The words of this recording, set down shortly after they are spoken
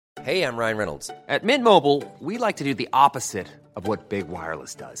Hey, I'm Ryan Reynolds. At Mint Mobile, we like to do the opposite of what Big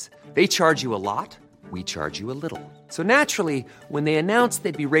Wireless does. They charge you a lot, we charge you a little. So naturally, when they announced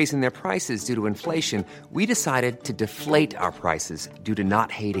they'd be raising their prices due to inflation, we decided to deflate our prices due to not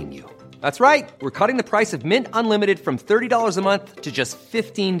hating you. That's right. We're cutting the price of Mint Unlimited from $30 a month to just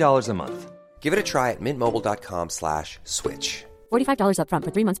 $15 a month. Give it a try at mintmobile.com/switch. $45 up front for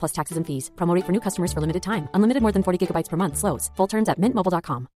 3 months plus taxes and fees. Promo rate for new customers for limited time. Unlimited more than 40 gigabytes per month. Slows full terms at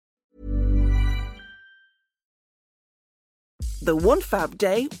mintmobile.com. The One Fab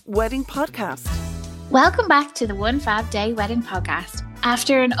Day Wedding Podcast. Welcome back to the One Fab Day Wedding Podcast.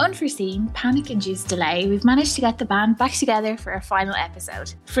 After an unforeseen, panic-induced delay, we've managed to get the band back together for a final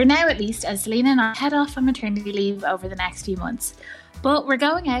episode. For now at least, as Selena and I head off on maternity leave over the next few months. But we're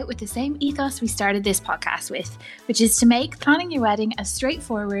going out with the same ethos we started this podcast with, which is to make planning your wedding as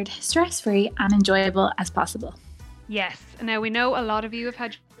straightforward, stress-free and enjoyable as possible. Yes, now we know a lot of you have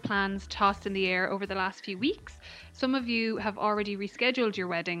had plans tossed in the air over the last few weeks. Some of you have already rescheduled your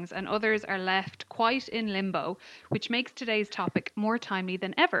weddings and others are left quite in limbo, which makes today's topic more timely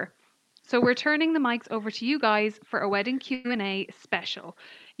than ever. So we're turning the mics over to you guys for a wedding Q&A special.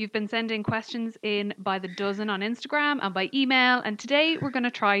 You've been sending questions in by the dozen on Instagram and by email, and today we're going to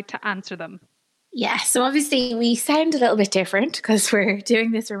try to answer them. Yeah, so obviously we sound a little bit different because we're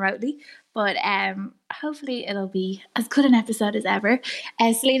doing this remotely, but hopefully it'll be as good an episode as ever.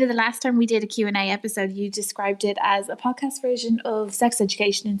 Selena, the last time we did a Q&A episode, you described it as a podcast version of sex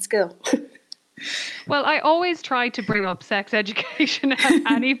education in school. Well, I always try to bring up sex education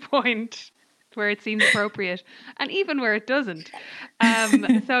at any point where it seems appropriate, and even where it doesn't.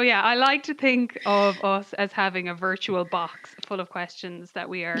 So yeah, I like to think of us as having a virtual box full of questions that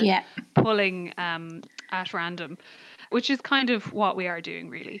we are pulling at random, which is kind of what we are doing,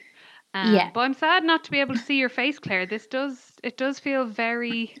 really. But I'm sad not to be able to see your face, Claire. It does feel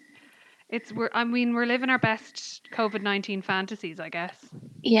very. We're living our best COVID-19 fantasies, I guess.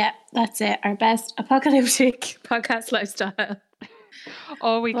 Yeah, that's it. Our best apocalyptic podcast lifestyle.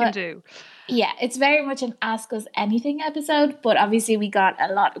 All we can do. Yeah, it's very much an Ask Us Anything episode, but obviously we got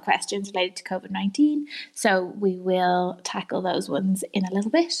a lot of questions related to COVID-19, so we will tackle those ones in a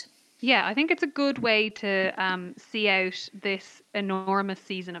little bit. Yeah, I think it's a good way to see out this enormous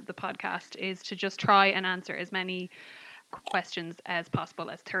season of the podcast is to just try and answer as many questions as possible,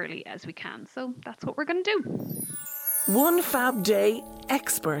 as thoroughly as we can. So that's what we're going to do. One Fab Day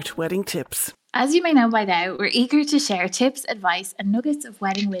Expert Wedding Tips. As you may know by now, we're eager to share tips, advice and nuggets of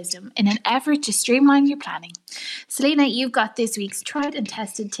wedding wisdom in an effort to streamline your planning. Selena, you've got this week's tried and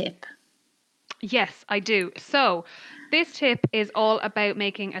tested tip. Yes, I do. So this tip is all about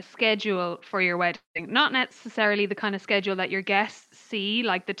making a schedule for your wedding. Not necessarily the kind of schedule that your guests see,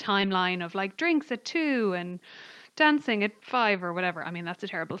 like the timeline of like drinks at 2 and dancing at 5 or whatever. I mean, that's a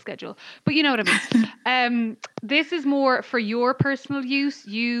terrible schedule, but you know what I mean. This is more for your personal use,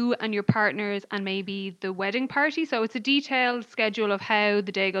 you and your partners and maybe the wedding party. So it's a detailed schedule of how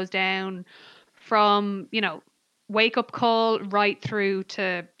the day goes down from, wake up call right through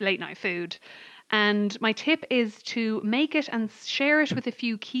to late night food. And my tip is to make it and share it with a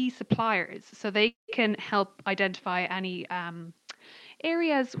few key suppliers so they can help identify any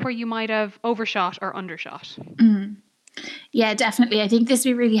areas where you might have overshot or undershot. Yeah, definitely. I think this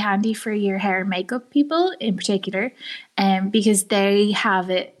would be really handy for your hair and makeup people in particular, because they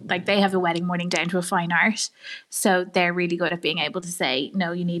have it, like they have a wedding morning down to a fine art. So they're really good at being able to say,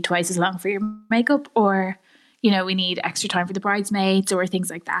 no, you need twice as long for your makeup, or, we need extra time for the bridesmaids or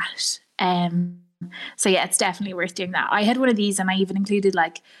things like that. So yeah, it's definitely worth doing that. I had one of these and I even included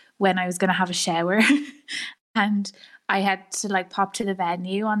like when I was going to have a shower and I had to pop to the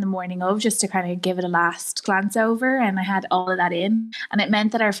venue on the morning of just to kind of give it a last glance over, and I had all of that in, and it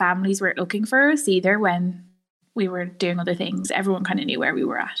meant that our families weren't looking for us either when we were doing other things. Everyone kind of knew where we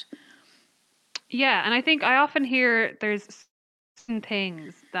were at. Yeah, and I think I often hear there's certain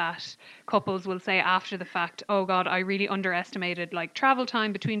things that couples will say after the fact, oh God, I really underestimated travel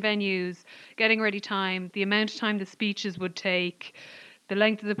time between venues, getting ready time, the amount of time the speeches would take, the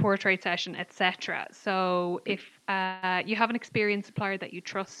length of the portrait session, etc. So if you have an experienced supplier that you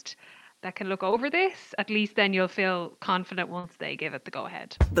trust that can look over this, at least then you'll feel confident once they give it the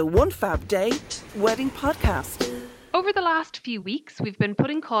go-ahead. The One Fab Day Wedding Podcast. Over the last few weeks, we've been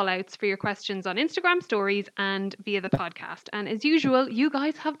putting call-outs for your questions on Instagram stories and via the podcast. And as usual, you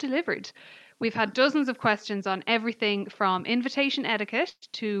guys have delivered. We've had dozens of questions on everything from invitation etiquette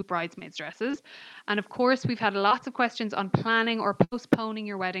to bridesmaids' dresses. And of course, we've had lots of questions on planning or postponing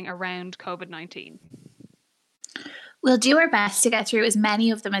your wedding around COVID-19. We'll do our best to get through as many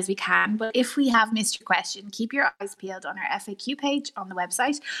of them as we can, but if we have missed your question, keep your eyes peeled on our FAQ page on the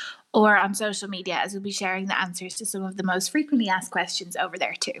website or on social media, as we'll be sharing the answers to some of the most frequently asked questions over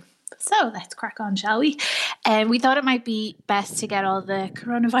there too. So let's crack on, shall we? We thought it might be best to get all the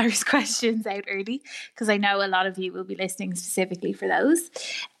coronavirus questions out early, because I know a lot of you will be listening specifically for those.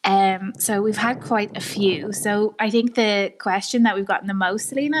 So we've had quite a few. So I think the question that we've gotten the most,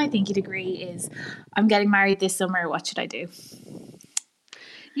 Selena, I think you'd agree, is I'm getting married this summer. What should I do?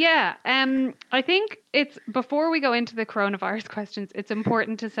 Yeah, I think it's, before we go into the coronavirus questions, it's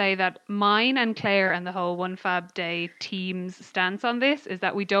important to say that mine and Claire and the whole One Fab Day team's stance on this is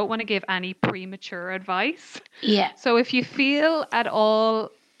that we don't want to give any premature advice. Yeah. So if you feel at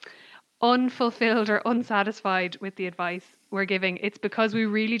all unfulfilled or unsatisfied with the advice we're giving, it's because we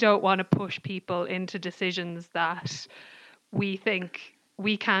really don't want to push people into decisions that we think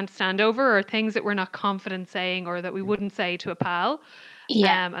we can't stand over, or things that we're not confident saying, or that we wouldn't say to a pal.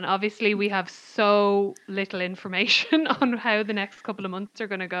 Yeah. And obviously we have so little information on how the next couple of months are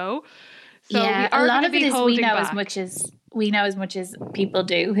going to go. So yeah, we a are lot going to of it be is holding we know back. as much as people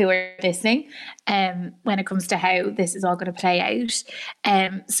do who are listening, when it comes to how this is all going to play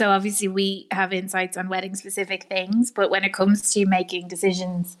out. So obviously we have insights on wedding specific things, but when it comes to making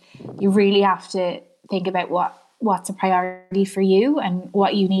decisions, you really have to think about what's a priority for you and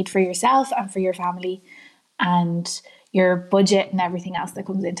what you need for yourself and for your family, and your budget and everything else that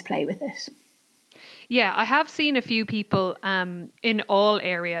comes into play with it. Yeah, I have seen a few people in all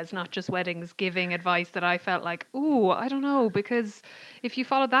areas, not just weddings, giving advice that I felt like, ooh, I don't know, because if you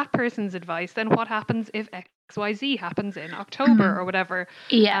follow that person's advice, then what happens if XYZ happens in October or whatever?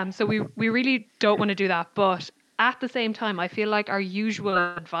 Yeah. So we really don't want to do that. But at the same time, I feel like our usual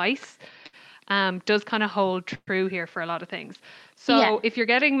advice does kind of hold true here for a lot of things. So if you're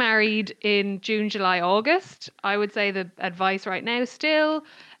getting married in June, July, August, I would say the advice right now still,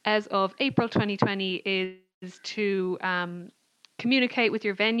 as of April 2020, is to communicate with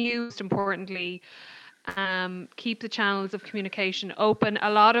your venue. Most importantly, keep the channels of communication open. A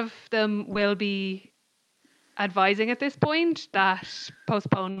lot of them will be advising at this point that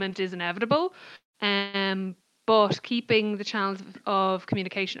postponement is inevitable. But keeping the channels of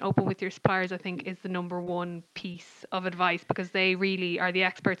communication open with your suppliers, I think, is the number one piece of advice, because they really are the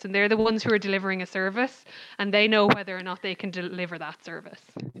experts and they're the ones who are delivering a service, and they know whether or not they can deliver that service.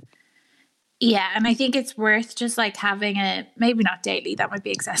 Yeah, and I think it's worth just like having a, maybe not daily, that might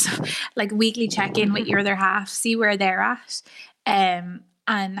be excessive, like weekly check-in with your other half, see where they're at, and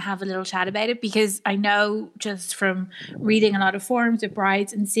have a little chat about it. Because I know, just from reading a lot of forums with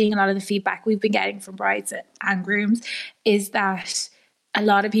brides and seeing a lot of the feedback we've been getting from brides and grooms, is that a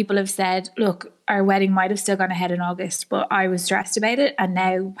lot of people have said, look, our wedding might have still gone ahead in August, but I was stressed about it, and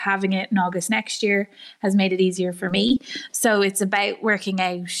now having it in August next year has made it easier for me. So it's about working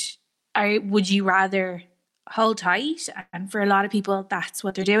out, would you rather hold tight? And for a lot of people, that's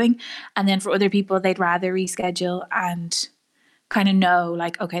what they're doing. And then for other people, they'd rather reschedule and kind of know,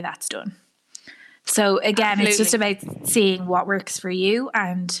 like, okay, that's done. So again, It's just about seeing what works for you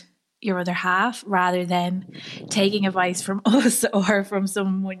and your other half, rather than taking advice from us or from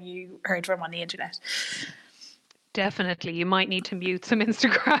someone you heard from on the internet. Definitely. You might need to mute some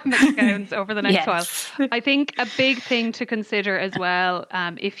Instagram accounts over the next while. I think a big thing to consider as well,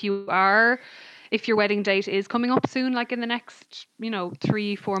 if your wedding date is coming up soon, like in the next,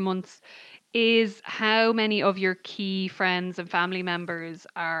 3-4 months, is how many of your key friends and family members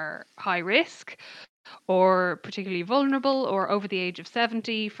are high risk or particularly vulnerable or over the age of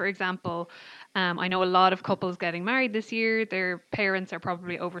 70, for example. I know a lot of couples getting married this year, their parents are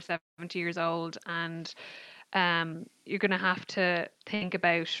probably over 70 years old, and you're going to have to think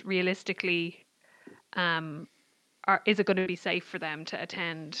about realistically, is it going to be safe for them to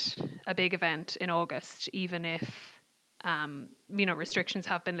attend a big event in August, even if restrictions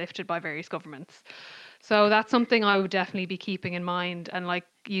have been lifted by various governments. So that's something I would definitely be keeping in mind. And like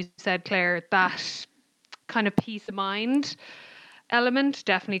you said, Claire, that kind of peace of mind element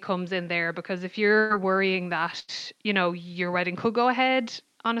definitely comes in there, because if you're worrying that, your wedding could go ahead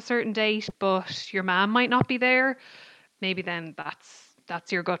on a certain date, but your mom might not be there, maybe then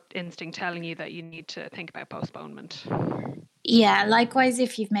that's your gut instinct telling you that you need to think about postponement. Yeah, likewise,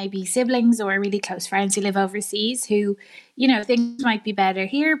 if you've maybe siblings or really close friends who live overseas who, things might be better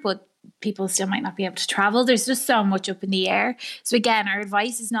here, but people still might not be able to travel. There's just so much up in the air. So again, our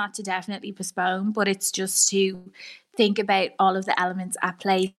advice is not to definitely postpone, but it's just to think about all of the elements at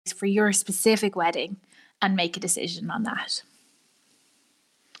play for your specific wedding and make a decision on that.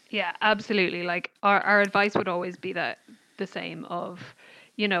 Yeah, absolutely. Like our advice would always be that the same of,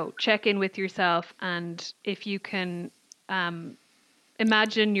 check in with yourself, and if you can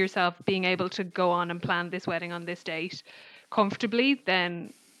imagine yourself being able to go on and plan this wedding on this date comfortably,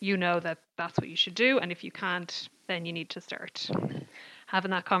 then you know that that's what you should do. And if you can't, then you need to start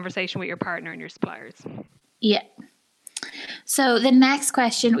having that conversation with your partner and your suppliers. Yeah. So the next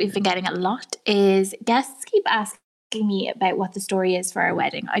question we've been getting a lot is, guests keep asking me about what the story is for our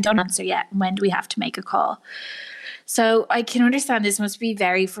wedding. I don't answer yet. When do we have to make a call? So I can understand this must be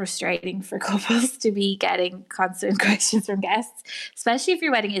very frustrating for couples to be getting constant questions from guests, especially if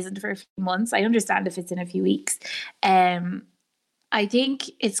your wedding isn't for a few months. I understand if it's in a few weeks. I think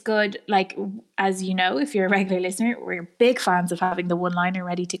it's good, like, as you know, if you're a regular listener, we're big fans of having the one-liner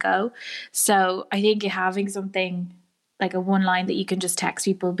ready to go. So I think having something like a one-line that you can just text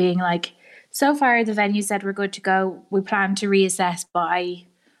people being like, so far the venue said we're good to go. We plan to reassess by,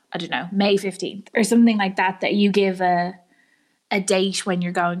 I don't know, May 15th or something like that, that you give a date when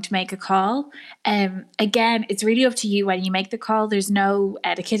you're going to make a call. Again, it's really up to you when you make the call. There's no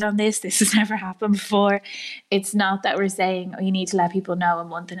etiquette on this. This has never happened before. It's not that we're saying, oh, you need to let people know a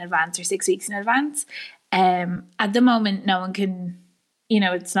month in advance or 6 weeks in advance. At the moment, no one can,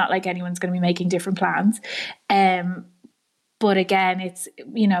 it's not like anyone's going to be making different plans. But again, it's,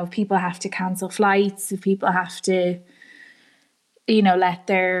 people have to cancel flights, people have to, let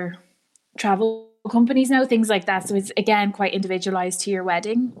their travel companies know, things like that. So it's, again, quite individualized to your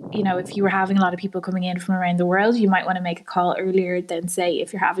wedding. If you were having a lot of people coming in from around the world, you might want to make a call earlier than, say,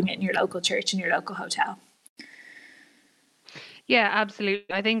 if you're having it in your local church and your local hotel. Yeah,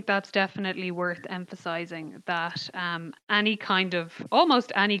 absolutely. I think that's definitely worth emphasizing, that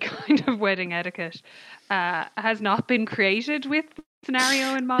almost any kind of wedding etiquette has not been created with the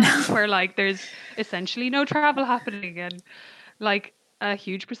scenario in mind where like there's essentially no travel happening, and like a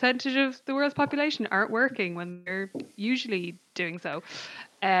huge percentage of the world's population aren't working when they're usually doing so.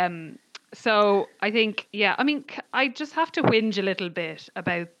 So I think, I just have to whinge a little bit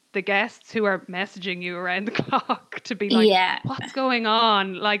about the guests who are messaging you around the clock to be like, what's going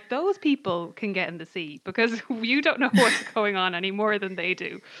on? Like, those people can get in the sea because you don't know what's going on any more than they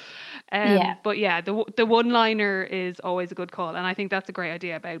do. But yeah, the one-liner is always a good call. And I think that's a great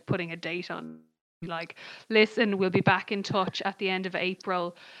idea about putting a date on. Like, listen, we'll be back in touch at the end of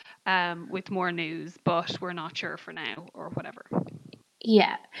April with more news, but we're not sure for now, or whatever.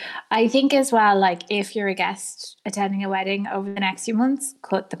 Yeah, I think as well, like, if you're a guest attending a wedding over the next few months,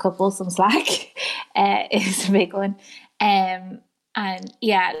 cut the couple some slack is a big one. And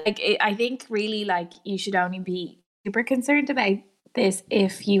yeah, I think really, like, you should only be super concerned about this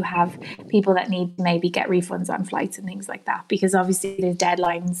if you have people that need to maybe get refunds on flights and things like that, because obviously there's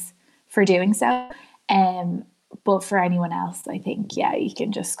deadlines for doing so. But for anyone else, I think, yeah, you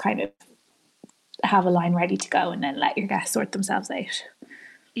can just kind of have a line ready to go and then let your guests sort themselves out.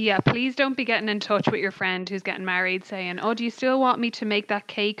 Yeah, please don't be getting in touch with your friend who's getting married saying, oh, do you still want me to make that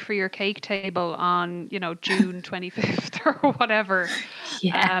cake for your cake table on, June 25th or whatever?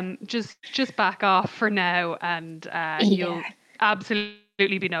 Yeah. Just back off for now, and you'll absolutely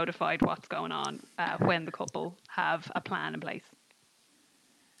be notified what's going on when the couple have a plan in place.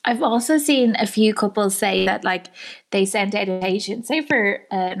 I've also seen a few couples say that, like, they sent out invitations, say for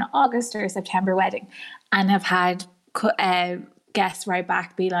an August or September wedding, and have had guests write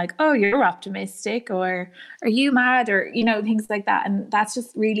back, be like, oh, you're optimistic, or are you mad, or, things like that. And that's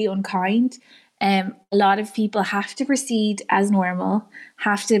just really unkind. A lot of people have to proceed as normal,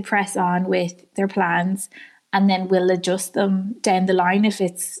 have to press on with their plans, and then we'll adjust them down the line if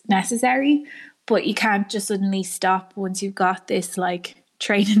it's necessary. But you can't just suddenly stop once you've got this, like,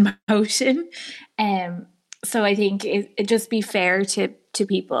 train in motion. So I think it just be fair to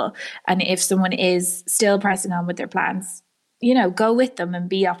people. And if someone is still pressing on with their plans, go with them and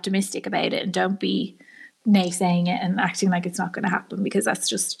be optimistic about it, and don't be naysaying it and acting like it's not going to happen, because that's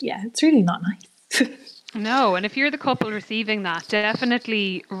just, it's really not nice. No, and if you're the couple receiving that,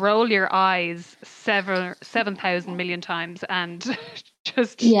 definitely roll your eyes 7,000 million times and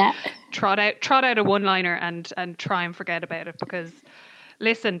just trot out a one-liner and try and forget about it. Because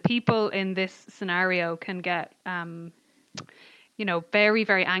listen, people in this scenario can get very,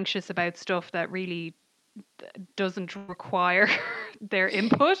 very anxious about stuff that really doesn't require their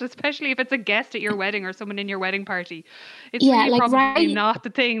input, especially if it's a guest at your wedding or someone in your wedding party. It's really probably not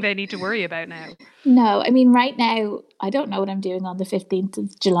the thing they need to worry about now. No, I mean, right now, I don't know what I'm doing on the 15th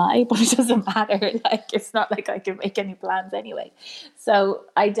of July, but it doesn't matter. Like, it's not like I can make any plans anyway. So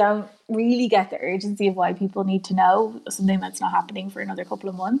I don't really get the urgency of why people need to know something that's not happening for another couple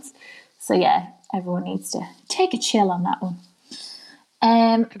of months. So yeah, everyone needs to take a chill on that one.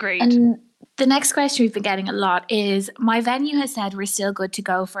 Agreed. And The next question we've been getting a lot is, my venue has said we're still good to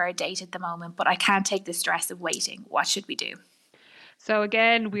go for our date at the moment, but I can't take the stress of waiting. What should we do? So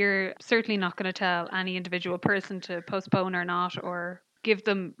again, we're certainly not going to tell any individual person to postpone or not, or give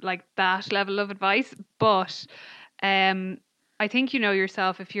them like that level of advice. But I think you know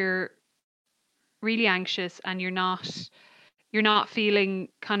yourself, if you're really anxious and you're not feeling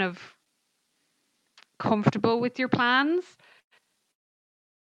kind of comfortable with your plans,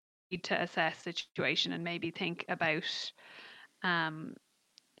 you need to assess the situation and maybe think about um,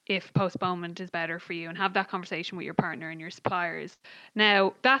 if postponement is better for you, and have that conversation with your partner and your suppliers.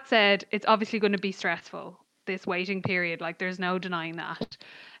 Now, that said, it's obviously going to be stressful, this waiting period. Like, there's no denying that.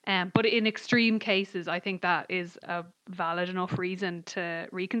 But in extreme cases, I think that is a valid enough reason to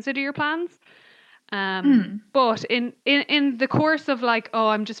reconsider your plans. But in the course of like, oh,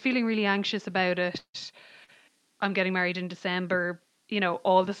 I'm just feeling really anxious about it. I'm getting married in December.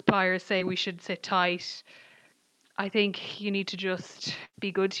 All the suppliers say we should sit tight. I think you need to just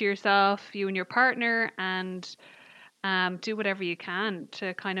be good to yourself, you and your partner, and do whatever you can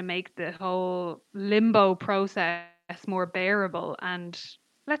to kind of make the whole limbo process more bearable. And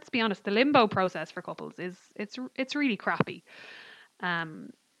let's be honest, the limbo process for couples it's really crappy.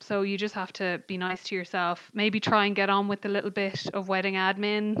 So you just have to be nice to yourself. Maybe try and get on with the little bit of wedding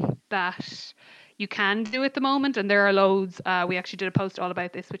admin that you can do at the moment. And there are loads. We actually did a post all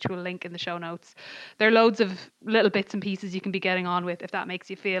about this, which we'll link in the show notes. There are loads of little bits and pieces you can be getting on with. If that makes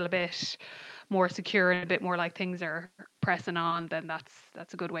you feel a bit more secure and a bit more like things are pressing on, then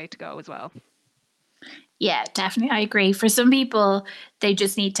that's a good way to go as well. Yeah, definitely. I agree. For some people, they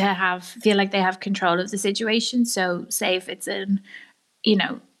just need to feel like they have control of the situation. So say if it's an,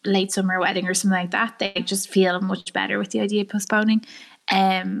 late summer wedding or something like that, they just feel much better with the idea of postponing.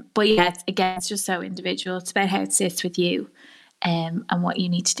 But yeah, it's just so individual. It's about how it sits with you, and what you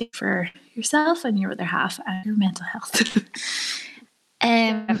need to do for yourself and your other half and your mental health.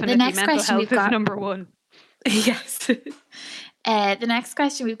 Definitely, the next mental question health we've got, is number one. Yes. The next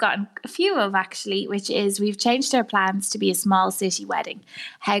question we've gotten a few of actually, which is, we've changed our plans to be a small city wedding.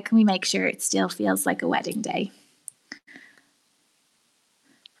 How can we make sure it still feels like a wedding day?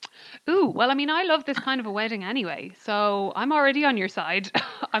 Ooh, well, I mean, I love this kind of a wedding anyway, so I'm already on your side.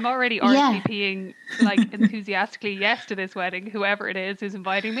 I'm already Yeah. RSVPing like enthusiastically yes to this wedding, whoever it is who's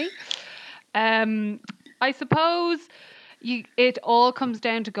inviting me. I suppose it all comes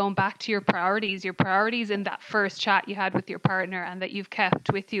down to going back to your priorities in that first chat you had with your partner and that you've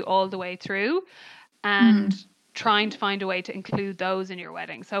kept with you all the way through, and trying to find a way to include those in your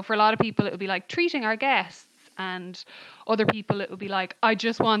wedding. So for a lot of people, it would be like treating our guests, and other people it would be like, I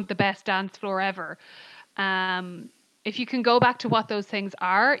just want the best dance floor ever. If you can go back to what those things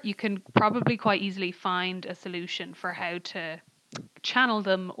are, you can probably quite easily find a solution for how to channel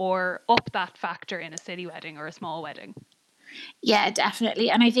them or up that factor in a city wedding or a small wedding. Yeah, definitely.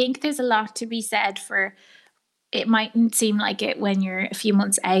 And I think there's a lot to be said for, it mightn't seem like it when you're a few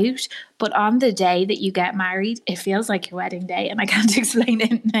months out, but on the day that you get married, it feels like your wedding day. And I can't explain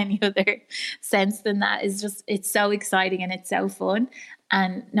it in any other sense than that. It's so exciting and it's so fun.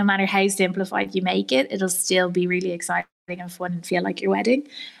 And no matter how simplified you make it, it'll still be really exciting and fun and feel like your wedding.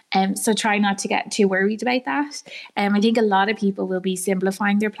 So try not to get too worried about that. I think a lot of people will be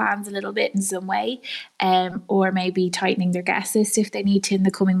simplifying their plans a little bit in some way, or maybe tightening their guest list if they need to in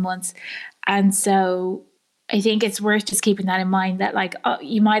the coming months. And so I think it's worth just keeping that in mind, that like,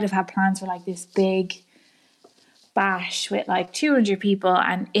 you might have had plans for like this big bash with like 200 people,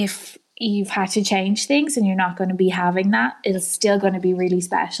 and if you've had to change things and you're not going to be having that, it's still going to be really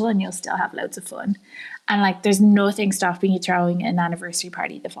special and you'll still have loads of fun. And like, there's nothing stopping you throwing an anniversary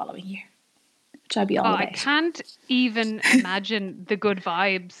party the following year, which I'd be all about. I can't even imagine the good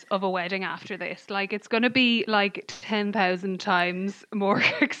vibes of a wedding after this. Like, it's going to be like 10,000 times more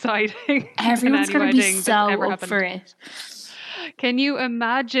exciting. Everyone's going to be so up for it. Can you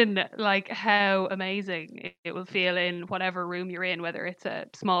imagine like how amazing it will feel in whatever room you're in, whether it's a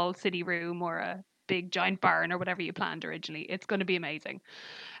small city room or a big giant barn or whatever you planned originally? It's going to be amazing.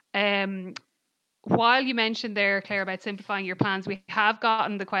 While you mentioned there, Claire, about simplifying your plans, we have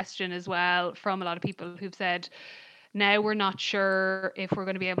gotten the question as well from a lot of people who've said, now we're not sure if we're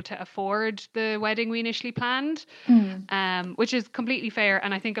going to be able to afford the wedding we initially planned, which is completely fair.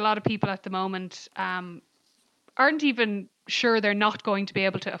 And I think a lot of people at the moment aren't even sure they're not going to be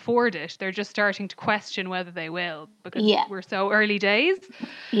able to afford it. They're just starting to question whether they will, because we're so early days.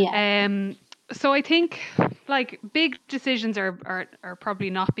 So I think like big decisions are probably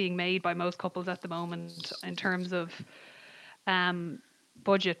not being made by most couples at the moment in terms of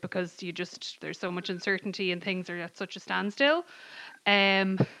budget, because there's so much uncertainty and things are at such a standstill.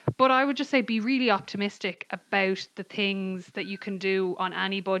 But But I would just say be really optimistic about the things that you can do on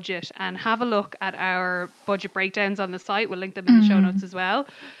any budget, and have a look at our budget breakdowns on the site. We'll link them in the show notes as well.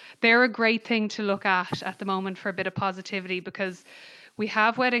 They're a great thing to look at the moment for a bit of positivity, because we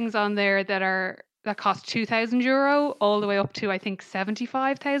have weddings on there that cost €2,000 all the way up to, I think,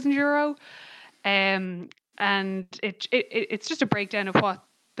 €75,000. And it's just a breakdown of what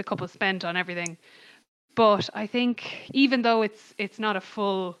the couple spent on everything. But I think even though it's not a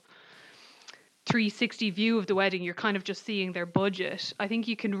full 360 view of the wedding, you're kind of just seeing their budget. I think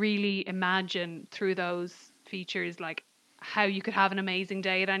you can really imagine through those features like how you could have an amazing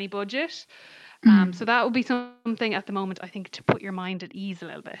day at any budget. So that would be something at the moment, I think, to put your mind at ease a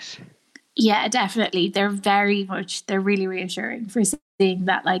little bit. Yeah, definitely. They're really reassuring for seeing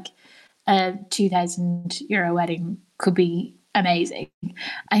that like a €2,000 wedding could be amazing.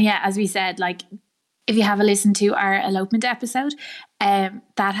 And yeah, as we said, like if you have a listen to our elopement episode,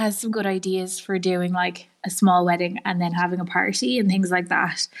 that has some good ideas for doing like a small wedding and then having a party and things like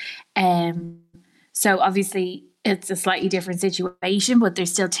that. So obviously it's a slightly different situation, but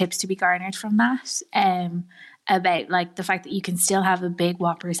there's still tips to be garnered from that. About like the fact that you can still have a big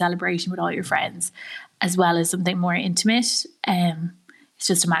whopper celebration with all your friends as well as something more intimate. It's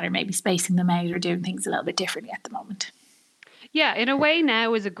just a matter of maybe spacing them out or doing things a little bit differently at the moment. Yeah, in a way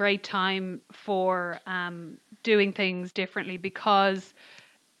now is a great time for doing things differently, because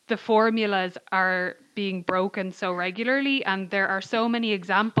the formulas are being broken so regularly, and there are so many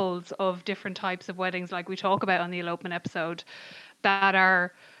examples of different types of weddings like we talk about on the elopement episode, that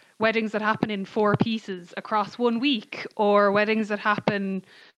are weddings that happen in 4 pieces across 1 week, or weddings that happen,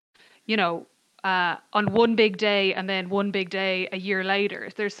 on one big day and then one big day a year later.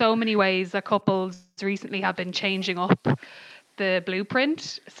 There's so many ways that couples recently have been changing up the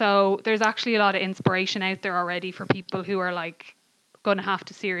blueprint. So there's actually a lot of inspiration out there already for people who are like going to have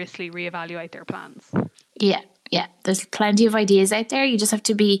to seriously reevaluate their plans. Yeah. There's plenty of ideas out there. You just have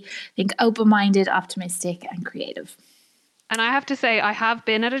to be, I think, open-minded, optimistic and creative. And I have to say, I have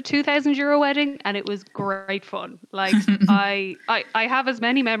been at a €2,000 wedding and it was great fun. Like I have as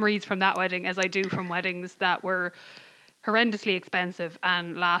many memories from that wedding as I do from weddings that were horrendously expensive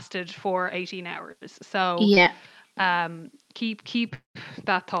and lasted for 18 hours. So yeah, keep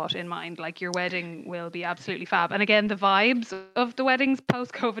that thought in mind. Like your wedding will be absolutely fab. And again, the vibes of the weddings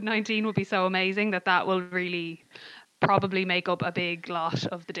post COVID-19 will be so amazing that will really probably make up a big lot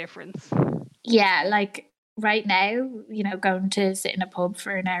of the difference. Yeah, like right now, going to sit in a pub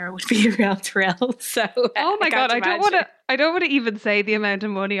for an hour would be a real thrill. So oh my God, I don't want to even say the amount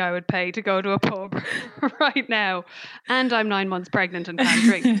of money I would pay to go to a pub right now. And I'm 9 months pregnant and can't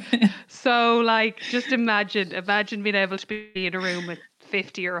drink. So like, just imagine being able to be in a room with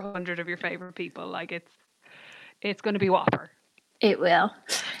 50 or 100 of your favorite people. Like it's going to be whopper. It will.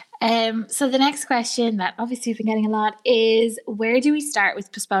 So the next question that obviously we've been getting a lot is, where do we start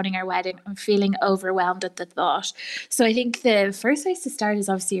with postponing our wedding? I'm feeling overwhelmed at the thought. So I think the first place to start is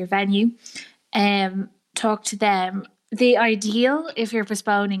obviously your venue. Talk to them. The ideal, if you're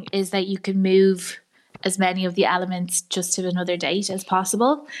postponing, is that you can move as many of the elements just to another date as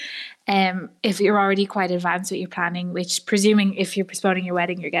possible. If you're already quite advanced with your planning, which presuming if you're postponing your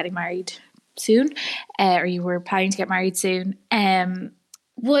wedding, you're getting married soon, or you were planning to get married soon.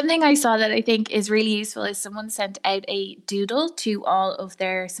 One thing I saw that I think is really useful is someone sent out a doodle to all of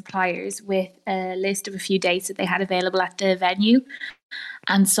their suppliers with a list of a few dates that they had available at the venue,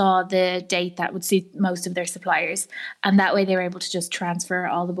 and saw the date that would suit most of their suppliers. And that way they were able to just transfer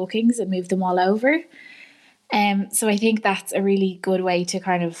all the bookings and move them all over. So I think that's a really good way to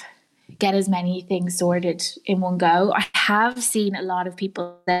kind of get as many things sorted in one go. I have seen a lot of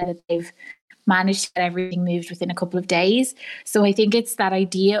people say that they've managed to get everything moved within a couple of days. So I think it's that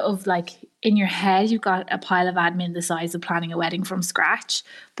idea of like, in your head you've got a pile of admin the size of planning a wedding from scratch,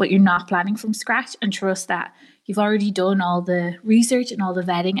 but you're not planning from scratch, and trust that you've already done all the research and all the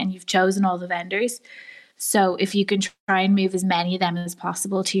vetting and you've chosen all the vendors. So if you can try and move as many of them as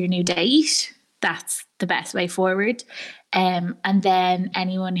possible to your new date, that's the best way forward. And then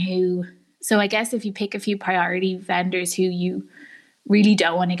so I guess if you pick a few priority vendors who you really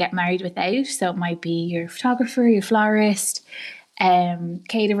don't want to get married without, so it might be your photographer, your florist,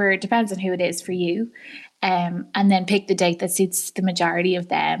 caterer, it depends on who it is for you, and then pick the date that suits the majority of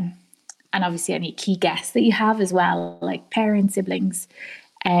them, and obviously any key guests that you have as well, like parents, siblings,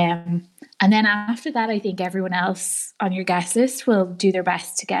 and then after that I think everyone else on your guest list will do their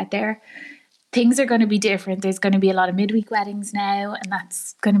best to get there. Things are going to be different. There's going to be a lot of midweek weddings now, and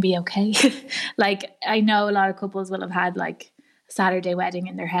that's going to be okay. Like I know a lot of couples will have had like Saturday wedding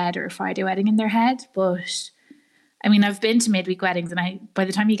in their head or a Friday wedding in their head, but I mean, I've been to midweek weddings, and by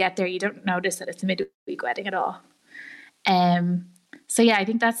the time you get there, you don't notice that it's a midweek wedding at all. So yeah, I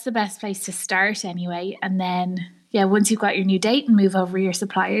think that's the best place to start anyway. And then, yeah, once you've got your new date and move over your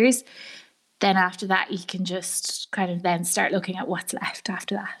suppliers, then after that, you can just kind of then start looking at what's left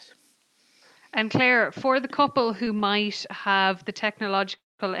after that. And Claire, for the couple who might have the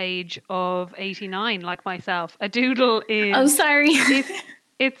technological age of 89, like myself, a doodle is... Oh, sorry.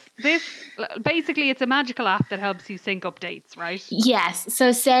 It's this, basically it's a magical app that helps you sync up dates, right? Yes.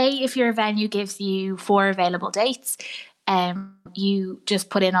 So say if your venue gives you 4 available dates, you just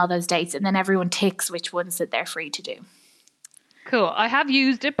put in all those dates and then everyone ticks which ones that they're free to do. Cool. I have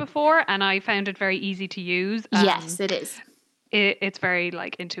used it before and I found it very easy to use. Yes, it is. It's very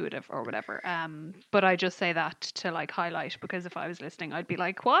like intuitive or whatever. But I just say that to like highlight, because if I was listening, I'd be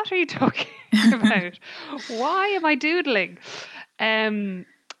like, what are you talking about? Why am I doodling?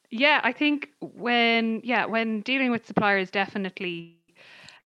 Yeah, I think when dealing with suppliers, definitely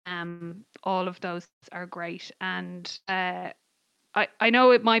all of those are great. And I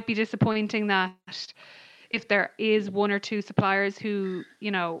know it might be disappointing that if there is 1 or 2 suppliers who,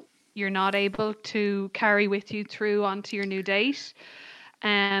 you're not able to carry with you through onto your new date.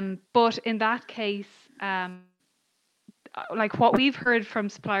 But in that case, like what we've heard from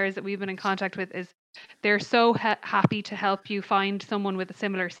suppliers that we've been in contact with is they're so happy to help you find someone with a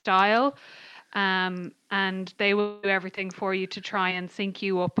similar style. And they will do everything for you to try and sync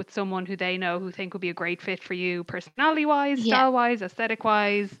you up with someone who they know who think will be a great fit for you, personality wise, style wise, aesthetic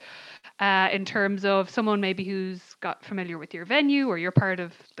wise, in terms of someone maybe who's got familiar with your venue or your part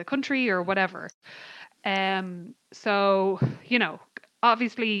of the country or whatever. So,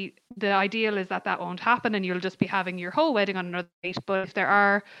 obviously the ideal is that won't happen and you'll just be having your whole wedding on another date. But if there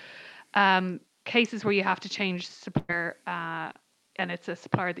are cases where you have to change supplier, and it's a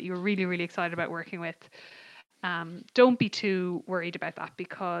supplier that you're really, really excited about working with, don't be too worried about that,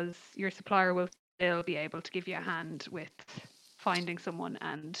 because your supplier will still be able to give you a hand with finding someone,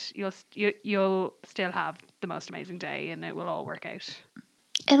 and you'll still have the most amazing day and it will all work out.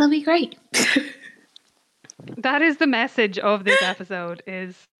 It'll be great. That is the message of this episode,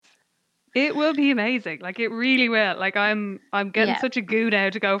 is it will be amazing. Like, it really will. Like, I'm getting such a goo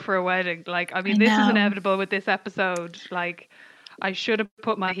now to go for a wedding. Like, I mean, this is inevitable with this episode. Like, I should have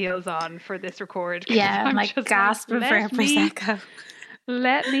put my heels on for this record. Yeah, I'm like gasping for a Prosecco.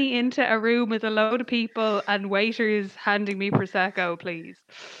 Let me into a room with a load of people and waiters handing me Prosecco, please.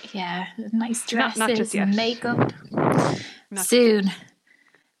 Yeah, nice dresses, not just yet. Makeup. Soon.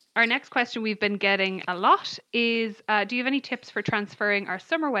 Our next question we've been getting a lot is, do you have any tips for transferring our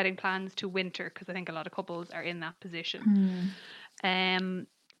summer wedding plans to winter? Because I think a lot of couples are in that position.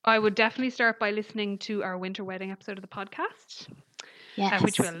 I would definitely start by listening to our winter wedding episode of the podcast,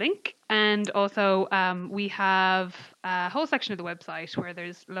 which we'll link. And also we have a whole section of the website where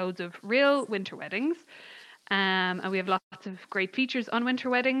there's loads of real winter weddings. And we have lots of great features on winter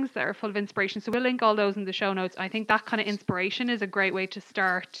weddings that are full of inspiration. So we'll link all those in the show notes. I think that kind of inspiration is a great way to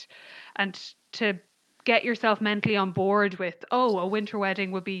start and to get yourself mentally on board with, a winter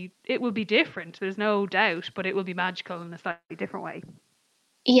wedding will be different. There's no doubt, but it will be magical in a slightly different way.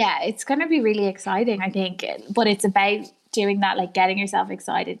 Yeah, it's going to be really exciting, I think. But it's about doing that, like getting yourself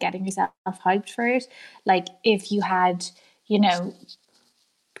excited, getting yourself hyped for it. Like if you had,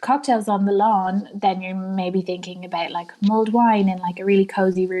 cocktails on the lawn, then you're maybe thinking about like mulled wine in like a really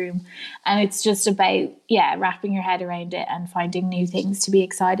cozy room, and it's just about wrapping your head around it and finding new things to be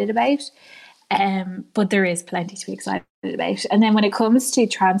excited about. But there is plenty to be excited about. And then when it comes to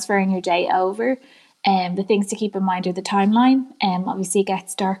transferring your day over, the things to keep in mind are the timeline. Obviously it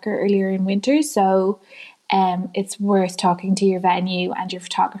gets darker earlier in winter, so it's worth talking to your venue and your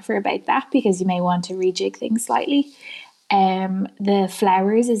photographer about that, because you may want to rejig things slightly. The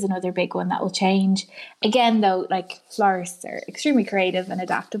flowers is another big one that will change. Again, though, like florists are extremely creative and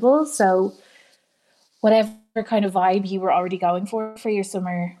adaptable. So whatever kind of vibe you were already going for your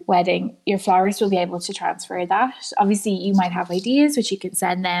summer wedding, your florist will be able to transfer that. Obviously, you might have ideas which you can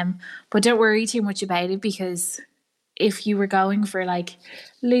send them, but don't worry too much about it, because if you were going for like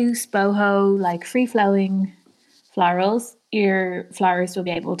loose boho, like free flowing florals, your florist will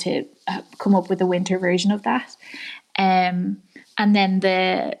be able to come up with a winter version of that. And then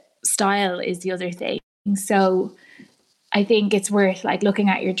the style is the other thing. So I think it's worth like looking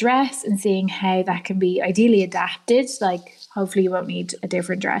at your dress and seeing how that can be ideally adapted. Like hopefully you won't need a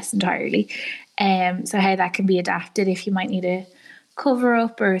different dress entirely. So how that can be adapted, if you might need a cover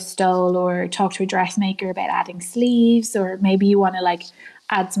up or a stole, or talk to a dressmaker about adding sleeves, or maybe you want to like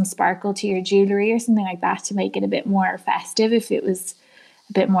add some sparkle to your jewellery or something like that to make it a bit more festive if it was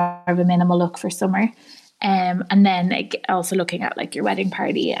a bit more of a minimal look for summer. And then like, also looking at like your wedding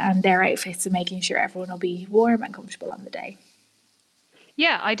party and their outfits and making sure everyone will be warm and comfortable on the day.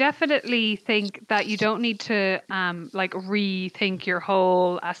 Yeah, I definitely think that you don't need to like rethink your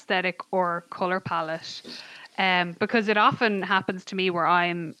whole aesthetic or color palette. Because it often happens to me where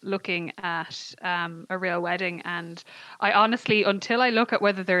I'm looking at a real wedding, and I honestly, until I look at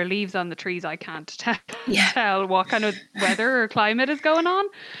whether there are leaves on the trees, I can't tell what kind of weather or climate is going on.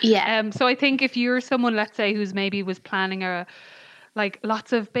 Yeah. So I think if you're someone, let's say, who's maybe was planning a like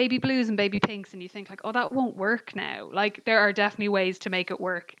lots of baby blues and baby pinks, and you think like, oh, that won't work now. Like there are definitely ways to make it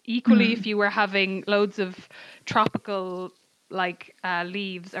work. Equally, if you were having loads of tropical like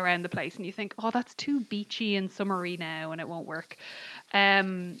leaves around the place and you think, oh, that's too beachy and summery now and it won't work.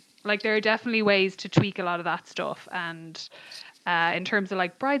 Like there are definitely ways to tweak a lot of that stuff. And in terms of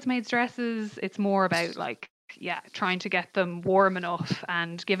like bridesmaids dresses, it's more about like, yeah, trying to get them warm enough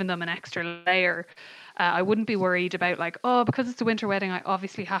and giving them an extra layer. I wouldn't be worried about like, oh, because it's a winter wedding, I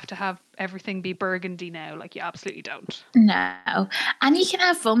obviously have to have everything be burgundy now. Like you absolutely don't. No. And you can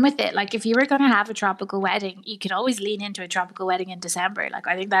have fun with it. Like if you were going to have a tropical wedding, you could always lean into a tropical wedding in December. Like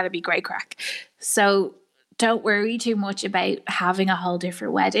I think that'd be great crack. So don't worry too much about having a whole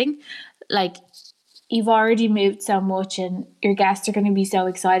different wedding. Like you've already moved so much and your guests are going to be so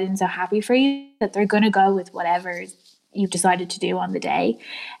excited and so happy for you that they're going to go with whatever you've decided to do on the day.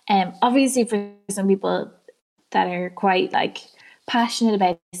 Obviously for some people that are quite like passionate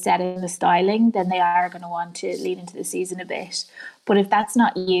about setting the styling, then they are going to want to lean into the season a bit. But if that's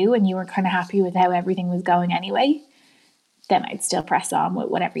not you and you were kind of happy with how everything was going anyway, then I'd still press on with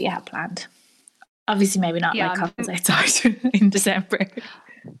whatever you have planned. Obviously maybe not like couples outside in December.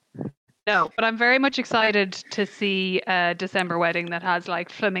 No, but I'm very much excited to see a December wedding that has like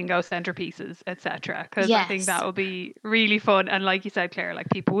flamingo centerpieces, etc. Because I think that will be really fun. And like you said, Claire, like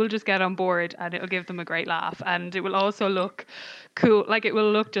people will just get on board and it'll give them a great laugh. And it will also look cool. Like it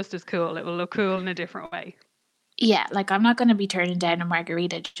will look just as cool. It will look cool in a different way. Yeah, like I'm not going to be turning down a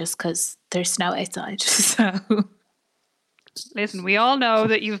margarita just because there's snow outside. So listen, we all know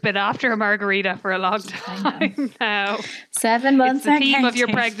that you've been after a margarita for a long time now. 7 months. It's the theme of your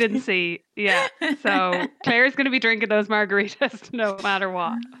pregnancy. Yeah. So Claire's going to be drinking those margaritas no matter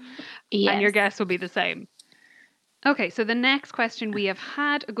what. Yes. And your guests will be the same. Okay, so the next question we have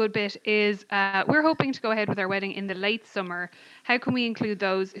had a good bit is we're hoping to go ahead with our wedding in the late summer. How can we include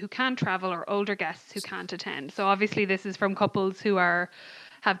those who can't travel or older guests who can't attend? So obviously this is from couples who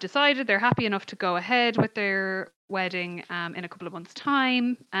have decided they're happy enough to go ahead with their wedding in a couple of months'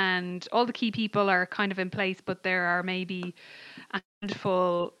 time, and all the key people are kind of in place, but there are maybe a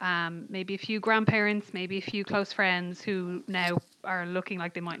handful, maybe a few grandparents, maybe a few close friends who now are looking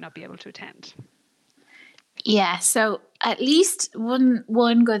like they might not be able to attend. Yeah, so at least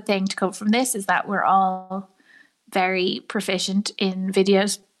one good thing to come from this is that we're all very proficient in video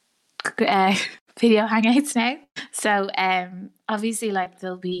hangouts now. So obviously like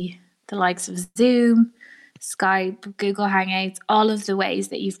there'll be the likes of Zoom, Skype, Google Hangouts, all of the ways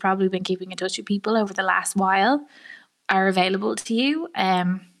that you've probably been keeping in touch with people over the last while are available to you.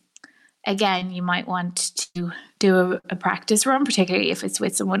 Again, you might want to do a practice run, particularly if it's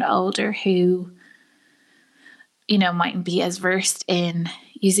with someone older who, you know, mightn't be as versed in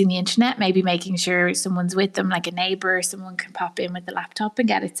using the internet, maybe making sure someone's with them, like a neighbour or someone can pop in with the laptop and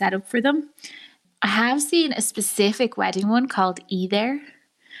get it set up for them. I have seen a specific wedding one called eThere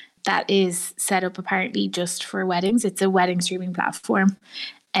that is set up apparently just for weddings. It's a wedding streaming platform.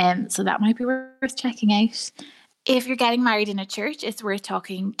 So that might be worth checking out. If you're getting married in a church, it's worth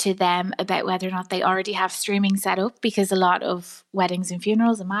talking to them about whether or not they already have streaming set up, because a lot of weddings and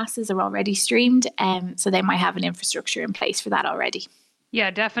funerals and masses are already streamed. So they might have an infrastructure in place for that already. Yeah,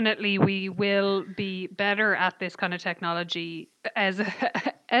 definitely. We will be better at this kind of technology as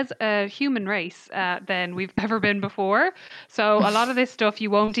a human race than we've ever been before. So a lot of this stuff you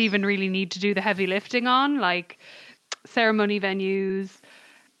won't even really need to do the heavy lifting on, like ceremony venues.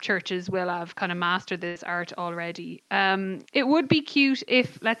 Churches will have kind of mastered this art already. It would be cute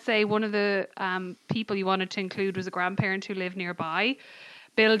if, let's say, one of the people you wanted to include was a grandparent who lived nearby,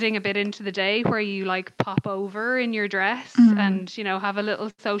 building a bit into the day where you like pop over in your dress and, you know, have a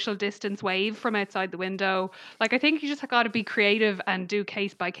little social distance wave from outside the window. Like, I think you just got to be creative and do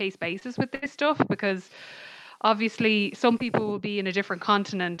case by case basis with this stuff, because obviously some people will be in a different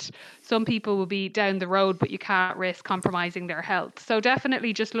continent. Some people will be down the road, but you can't risk compromising their health. So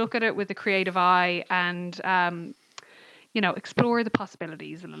definitely just look at it with a creative eye and, you know, explore the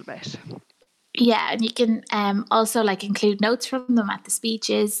possibilities a little bit. Yeah, and you can also like include notes from them at the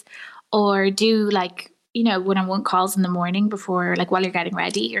speeches, or do like one-on-one calls in the morning before, like while you're getting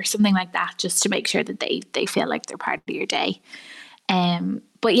ready or something like that, just to make sure that they feel like they're part of your day.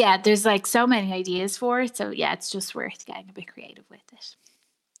 But yeah, there's like so many ideas for it. So yeah, it's just worth getting a bit creative with it.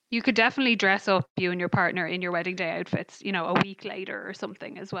 You could definitely dress up you and your partner in your wedding day outfits, a week later or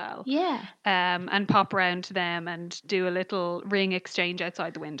something as well. Yeah. And pop around to them and do a little ring exchange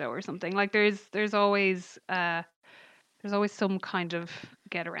outside the window or something. Like there's always some kind of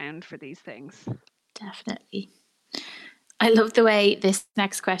get around for these things. Definitely. I love the way this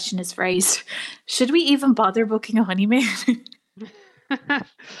next question is phrased. Should we even bother booking a honeymoon?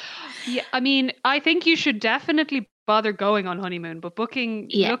 Yeah, I mean, I think you should definitely bother going on honeymoon, but looking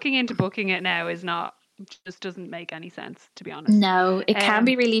into booking it now just doesn't make any sense, to be honest. No, it can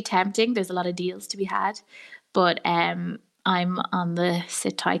be really tempting. There's a lot of deals to be had, but I'm on the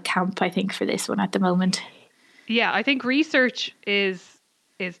sit tight camp, I think, for this one at the moment. Yeah, I think research is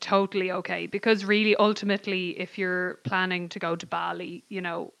totally okay, because really ultimately if you're planning to go to Bali,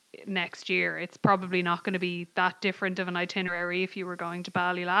 next year, it's probably not going to be that different of an itinerary if you were going to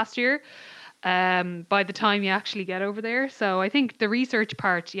Bali last year by the time you actually get over there. So I think the research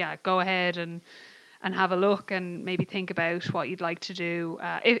part, yeah, go ahead and have a look and maybe think about what you'd like to do.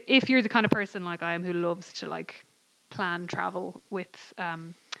 If you're the kind of person like I am who loves to like plan travel with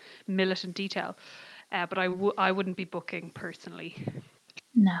militant detail. But I wouldn't be booking personally.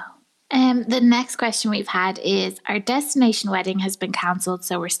 No. The next question we've had is, our destination wedding has been cancelled,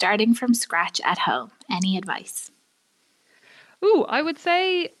 so we're starting from scratch at home. Any advice? Ooh, I would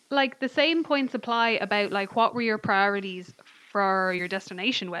say like the same points apply about like what were your priorities for your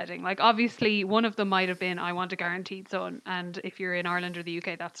destination wedding. Like obviously one of them might have been I want a guaranteed son, and if you're in Ireland or the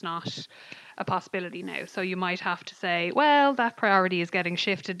UK, that's not a possibility now. So you might have to say, well, that priority is getting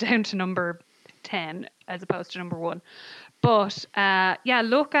shifted down to number 10 as opposed to number 1. But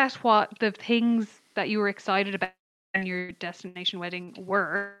look at what the things that you were excited about in your destination wedding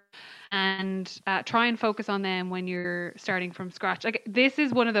were, and try and focus on them when you're starting from scratch. Like this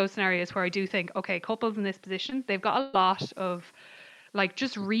is one of those scenarios where I do think, okay, couples in this position, they've got a lot of like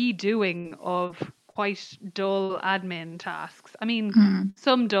just redoing of quite dull admin tasks. I mean,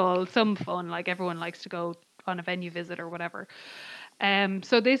 some dull, some fun, like everyone likes to go on a venue visit or whatever.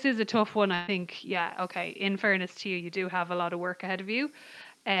 So this is a tough one, I think. Yeah, okay. In fairness to you, you do have a lot of work ahead of you.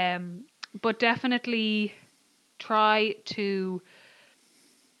 But definitely try to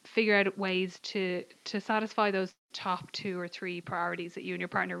figure out ways to satisfy those top 2 or 3 priorities that you and your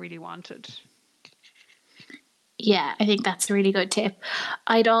partner really wanted. Yeah, I think that's a really good tip.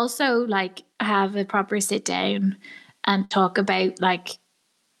 I'd also like have a proper sit down and talk about like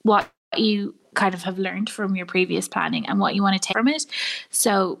what you kind of have learned from your previous planning and what you want to take from it.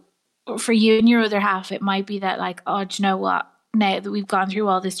 So for you and your other half, it might be that like, oh, do you know what? Now that we've gone through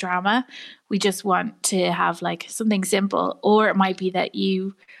all this drama, we just want to have like something simple. Or it might be that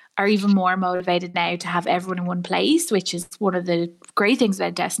you are even more motivated now to have everyone in one place, which is one of the great things about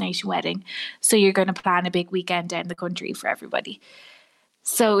a destination wedding. So you're going to plan a big weekend down the country for everybody.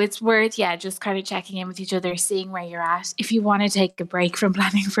 So it's worth, just kind of checking in with each other, seeing where you're at. If you want to take a break from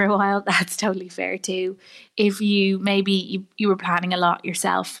planning for a while, that's totally fair too. If you maybe you were planning a lot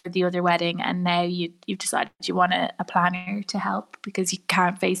yourself for the other wedding and now you've decided you want a planner to help because you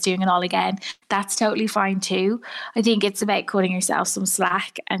can't face doing it all again, that's totally fine too. I think it's about cutting yourself some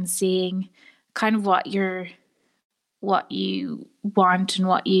slack and seeing kind of what you want and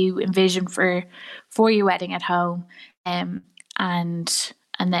what you envision for your wedding at home.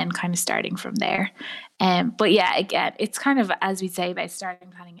 And then kind of starting from there. But yeah, again, it's kind of, as we say about starting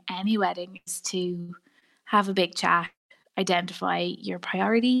planning any wedding, is to have a big chat, identify your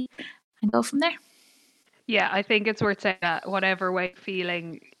priority and go from there. Yeah, I think it's worth saying that whatever way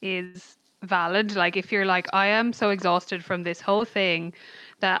feeling is valid. Like if you're like, I am so exhausted from this whole thing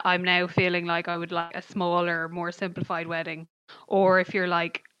that I'm now feeling like I would like a smaller, more simplified wedding. Or if you're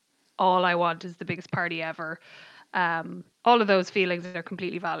like, all I want is the biggest party ever. All of those feelings are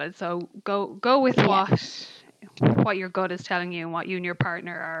completely valid. So go with what your gut is telling you and what you and your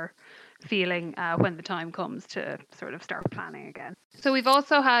partner are feeling when the time comes to sort of start planning again. So we've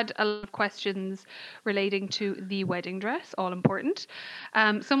also had a lot of questions relating to the wedding dress, all important.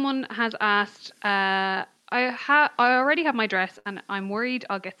 Someone has asked, I already have my dress and I'm worried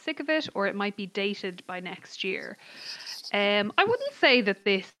I'll get sick of it or it might be dated by next year. I wouldn't say that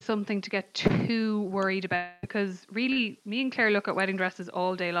this is something to get too worried about, because really me and Claire look at wedding dresses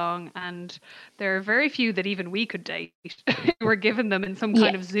all day long and there are very few that even we could date. We're given them in some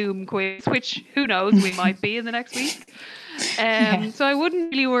kind of Zoom quiz, which who knows, we might be in the next week. So I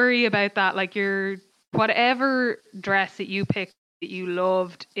wouldn't really worry about that. Like whatever dress that you pick that you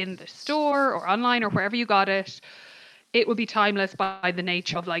loved in the store or online or wherever you got it, it would be timeless by the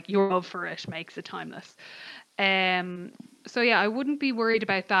nature of like your love for it makes it timeless. So yeah, I wouldn't be worried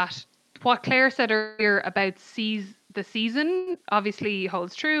about that. What Claire said earlier about the season obviously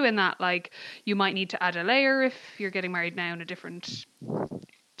holds true in that like you might need to add a layer if you're getting married now in a different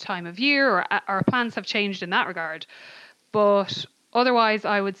time of year, or our plans have changed in that regard. But otherwise,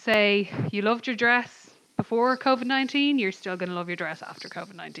 I would say you loved your dress before COVID-19, you're still going to love your dress after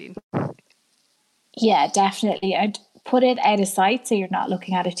COVID-19. Yeah, definitely. I'd put it out of sight so you're not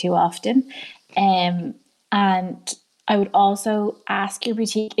looking at it too often. And I would also ask your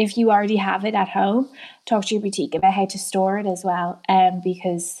boutique, if you already have it at home, talk to your boutique about how to store it as well.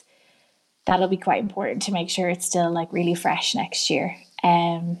 Because that'll be quite important to make sure it's still like really fresh next year.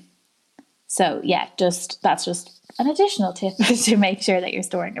 So yeah, that's just an additional tip to make sure that you're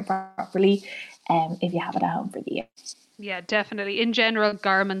storing it properly if you have it at home for the year. Yeah, definitely. In general,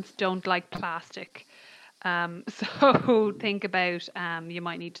 garments don't like plastic. So think about, you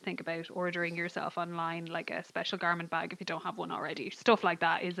might need to think about ordering yourself online, like a special garment bag if you don't have one already. Stuff like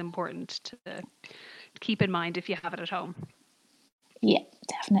that is important to keep in mind if you have it at home. Yeah,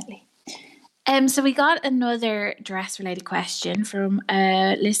 definitely. So we got another dress related question from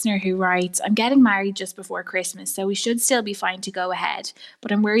a listener who writes, I'm getting married just before Christmas, so we should still be fine to go ahead,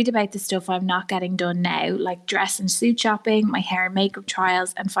 but I'm worried about the stuff I'm not getting done now, like dress and suit shopping, my hair and makeup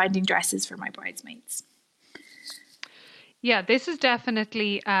trials, and finding dresses for my bridesmaids. Yeah, this is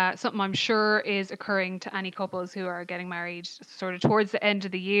definitely something I'm sure is occurring to any couples who are getting married sort of towards the end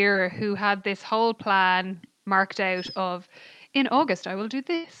of the year, who had this whole plan marked out of, in August, I will do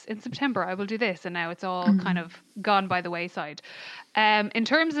this. In September, I will do this. And now it's all kind of gone by the wayside. In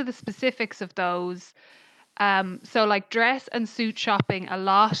terms of the specifics of those, so like dress and suit shopping, a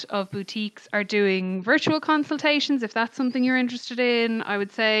lot of boutiques are doing virtual consultations. If that's something you're interested in, I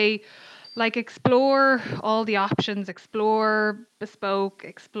would say like explore all the options, explore bespoke,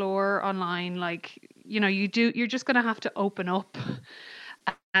 explore online. Like, you're just going to have to open up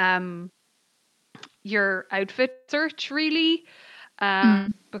your outfit search really,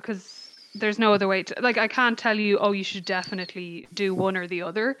 because there's no other way to, like, I can't tell you, oh, you should definitely do one or the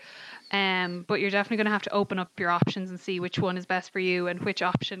other. But you're definitely going to have to open up your options and see which one is best for you and which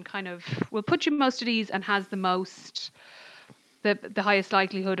option kind of will put you most at ease and has the highest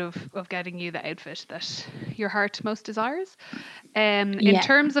likelihood of getting you the outfit that your heart most desires. In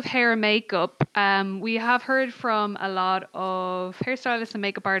terms of hair and makeup, we have heard from a lot of hairstylists and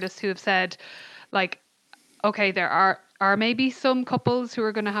makeup artists who have said, like, okay, there are maybe some couples who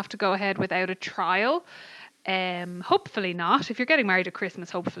are going to have to go ahead without a trial. Hopefully not. If you're getting married at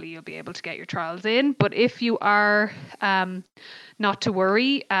Christmas, hopefully you'll be able to get your trials in. But if you are, not to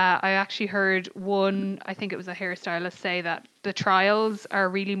worry. I actually heard I think it was a hairstylist, say that the trials are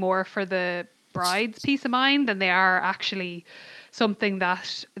really more for the bride's peace of mind than they are actually something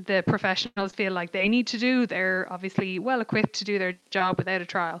that the professionals feel like they need to do. They're obviously well equipped to do their job without a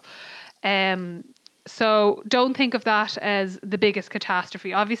trial. So don't think of that as the biggest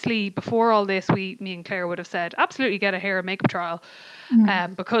catastrophe. Obviously, before all this, me and Claire would have said, absolutely get a hair and makeup trial,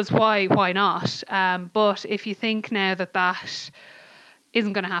 because why not? But if you think now that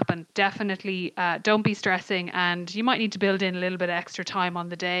isn't going to happen, definitely don't be stressing, and you might need to build in a little bit of extra time on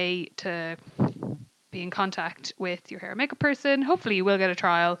the day to be in contact with your hair and makeup person. Hopefully you will get a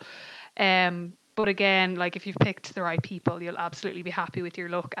trial. But again, like if you've picked the right people, you'll absolutely be happy with your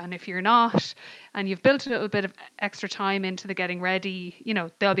look. And if you're not, and you've built a little bit of extra time into the getting ready,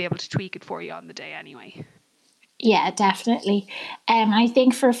 they'll be able to tweak it for you on the day anyway. Yeah, definitely. I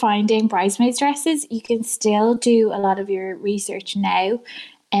think for finding bridesmaids dresses, you can still do a lot of your research now.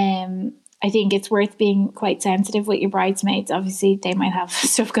 I think it's worth being quite sensitive with your bridesmaids. Obviously, they might have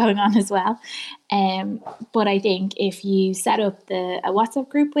stuff going on as well. But I think if you set up a WhatsApp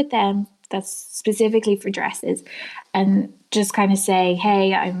group with them that's specifically for dresses, and just kind of say,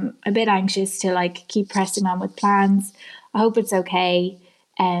 hey, I'm a bit anxious to like keep pressing on with plans. I hope it's okay.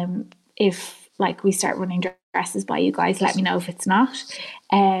 If like we start running dresses by you guys, let me know if it's not.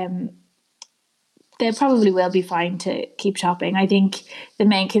 They probably will be fine to keep shopping. I think the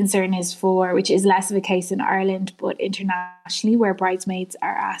main concern is which is less of a case in Ireland, but internationally, where bridesmaids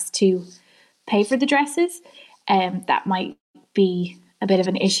are asked to pay for the dresses. That might be a bit of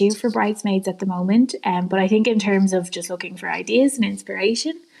an issue for bridesmaids at the moment. But I think in terms of just looking for ideas and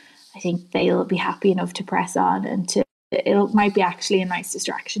inspiration, I think they'll be happy enough to press on, and it might be actually a nice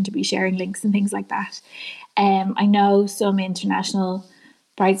distraction to be sharing links and things like that. I know some international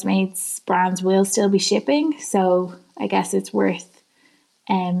bridesmaids brands will still be shipping, so I guess it's worth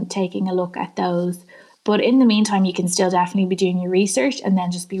taking a look at those. But in the meantime, you can still definitely be doing your research and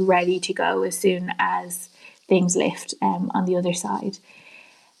then just be ready to go as soon as things lift on the other side.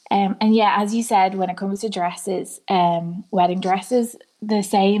 And yeah, as you said, when it comes to dresses, wedding dresses, the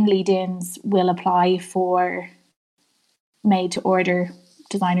same lead-ins will apply for made to order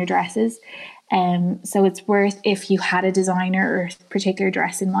designer dresses. So it's worth, if you had a designer or a particular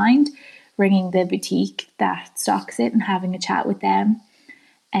dress in mind, ringing the boutique that stocks it and having a chat with them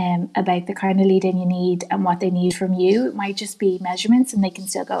about the kind of lead-in you need and what they need from you. It might just be measurements and they can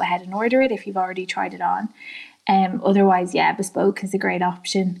still go ahead and order it if you've already tried it on. Otherwise, yeah, bespoke is a great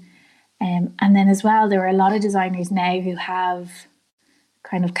option. And then as well, there are a lot of designers now who have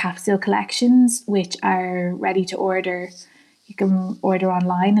kind of capsule collections which are ready to order. You can order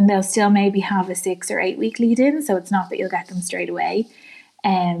online and they'll still maybe have a 6 or 8 week lead in, so it's not that you'll get them straight away,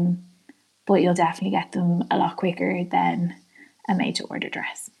 but you'll definitely get them a lot quicker than a made to order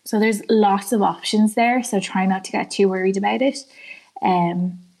dress. So there's lots of options there, so try not to get too worried about it.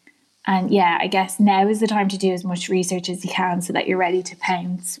 And yeah, I guess now is the time to do as much research as you can so that you're ready to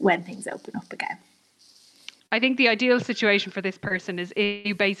pounce when things open up again. I think the ideal situation for this person is if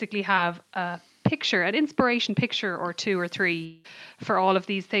you basically have a picture, an inspiration picture or 2 or 3 for all of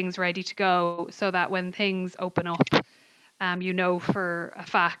these things ready to go, so that when things open up, you know for a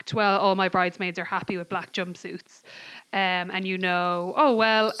fact, well, all my bridesmaids are happy with black jumpsuits. And you know, oh,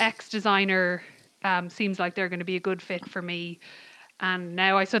 well, X designer seems like they're going to be a good fit for me. And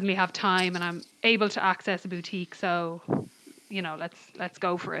now I suddenly have time and I'm able to access a boutique. So, you know, let's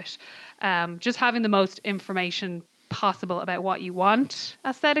go for it. Just having the most information possible about what you want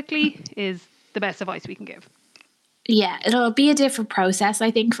aesthetically is the best advice we can give. Yeah, it'll be a different process,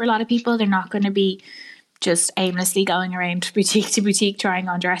 I think, for a lot of people. They're not going to be just aimlessly going around boutique to boutique trying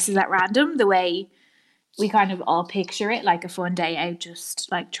on dresses at random, the way we kind of all picture it, like a fun day out,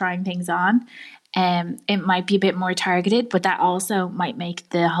 just like trying things on. It might be a bit more targeted, but that also might make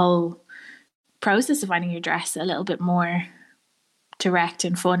the whole process of finding your dress a little bit more direct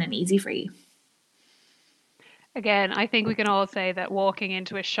and fun and easy for you. Again, I think we can all say that walking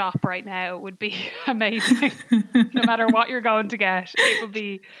into a shop right now would be amazing. No matter what you're going to get, it would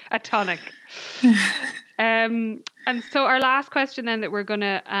be a tonic. And so our last question then that we're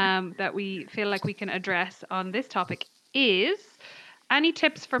gonna that we feel like we can address on this topic is, any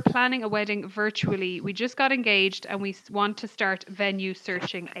tips for planning a wedding virtually? We just got engaged and we want to start venue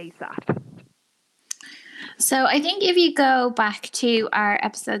searching ASAP. So I think if you go back to our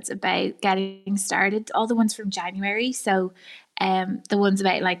episodes about getting started, all the ones from January, so the ones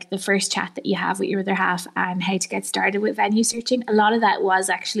about like the first chat that you have with your other half and how to get started with venue searching, a lot of that was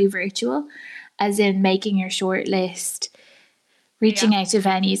actually virtual, as in making your short list, reaching out to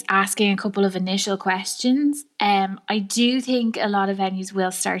venues, asking a couple of initial questions. I do think a lot of venues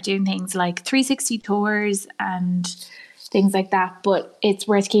will start doing things like 360 tours and things like that, but it's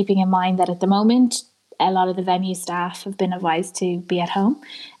worth keeping in mind that at the moment, a lot of the venue staff have been advised to be at home.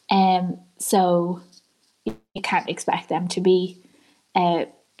 So you can't expect them to be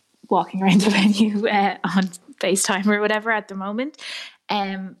walking around the venue on FaceTime or whatever at the moment.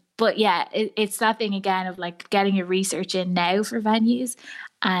 But yeah, it's that thing again of like getting your research in now for venues,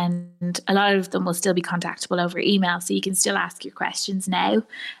 and a lot of them will still be contactable over email, so you can still ask your questions now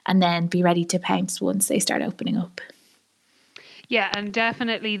and then be ready to pounce once they start opening up. Yeah, and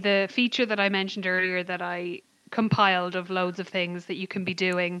definitely the feature that I mentioned earlier that I compiled of loads of things that you can be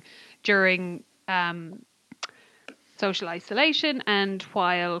doing during social isolation and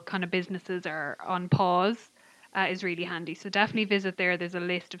while kind of businesses are on pause is really handy. So definitely visit there. There's a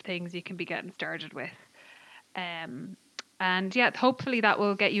list of things you can be getting started with. And yeah, hopefully that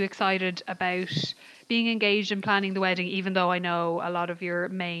will get you excited about being engaged in planning the wedding, even though I know a lot of your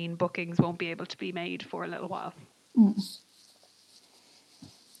main bookings won't be able to be made for a little while.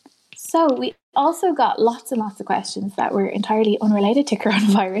 So we also got lots and lots of questions that were entirely unrelated to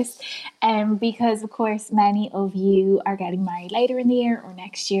coronavirus, because of course many of you are getting married later in the year or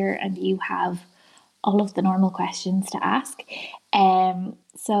next year, and you have all of the normal questions to ask.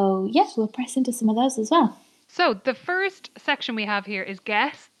 So yes, we'll press into some of those as well. So the first section we have here is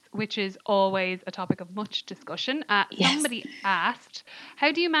guests, which is always a topic of much discussion. Somebody asked,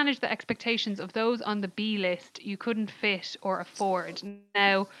 how do you manage the expectations of those on the B list you couldn't fit or afford?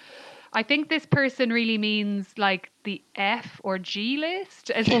 Now, I think this person really means like the F or G list.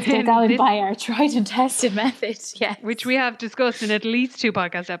 If they're going by our tried and tested method, yes. Which we have discussed in at least 2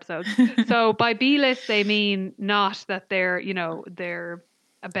 podcast episodes. So by B list, they mean not that they're, you know, they're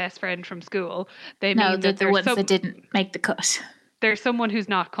a best friend from school. They mean that the ones that didn't make the cut. There's someone who's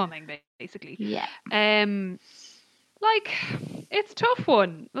not coming, basically. Yeah. Like, it's a tough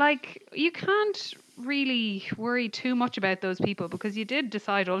one. Like, you can't really worry too much about those people, because you did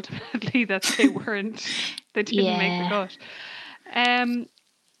decide ultimately that they didn't make the Yeah. cut.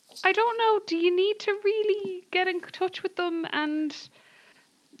 I don't know. Do you need to really get in touch with them? And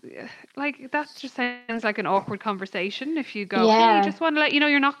like, that just sounds like an awkward conversation if you go, hey, Yeah. just want to let you know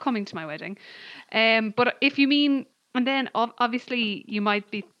you're not coming to my wedding. But if you mean, and then obviously you might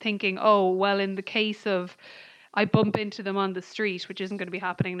be thinking, oh, well, in the case of I bump into them on the street, which isn't going to be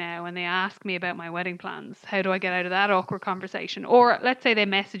happening now, and they ask me about my wedding plans, how do I get out of that awkward conversation? Or let's say they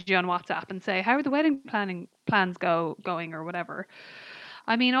message you on WhatsApp and say, how are the wedding planning plans going or whatever.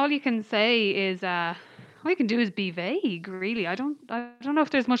 I mean, all you can say is, all you can do is be vague, really. I don't know if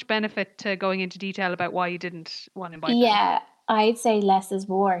there's much benefit to going into detail about why you didn't want to invite them. Yeah, I'd say less is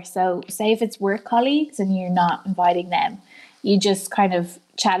more. So, say if it's work colleagues and you're not inviting them, you just kind of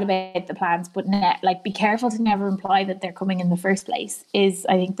chat about the plans, but like be careful to never imply that they're coming in the first place. Is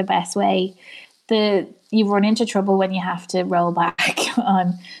I think the best way. You run into trouble when you have to roll back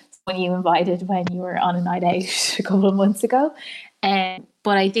on when you invited when you were on a night out a couple of months ago.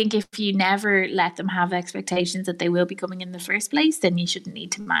 But I think if you never let them have expectations that they will be coming in the first place, then you shouldn't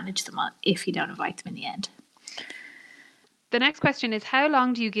need to manage them if you don't invite them in the end. The next question is, how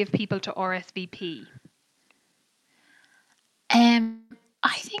long do you give people to RSVP?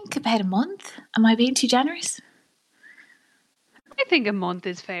 I think about a month. Am I being too generous? I think a month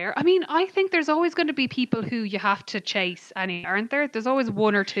is fair. I mean, I think there's always going to be people who you have to chase, aren't there? There's always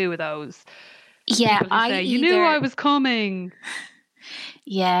one or two of those. Yeah, people who say, you knew I was coming.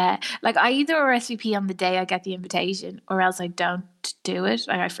 Yeah, like I either RSVP on the day I get the invitation, or else I don't do it.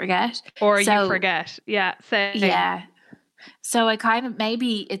 Like I forget. Or you forget. Yeah, same. Yeah. So I kind of,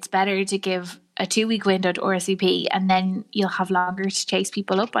 maybe it's better to give a 2-week window to RSVP, and then you'll have longer to chase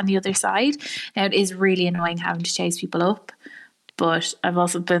people up on the other side. Now, it is really annoying having to chase people up, but I've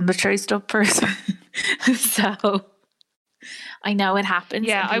also been the chased up person. So I know it happens,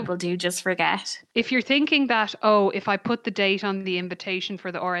 and people do just forget. If you're thinking that, oh, if I put the date on the invitation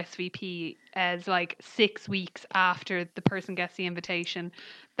for the RSVP as like 6 weeks after the person gets the invitation,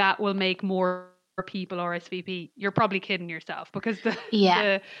 that will make more people RSVP. You're probably kidding yourself, because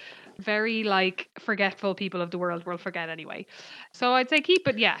the very like forgetful people of the world will forget anyway. So I'd say keep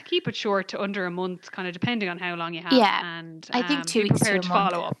it short to under a month, kind of depending on how long you have. Yeah, and I think 2 be weeks prepared to to a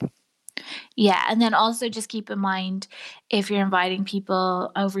month. follow up. Yeah, and then also just keep in mind, if you're inviting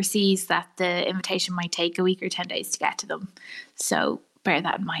people overseas, that the invitation might take a week or 10 days to get to them. So bear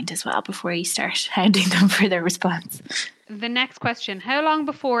that in mind as well before you start hounding them for their response. The next question, how long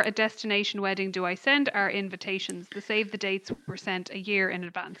before a destination wedding do I send our invitations? The save the dates were sent a year in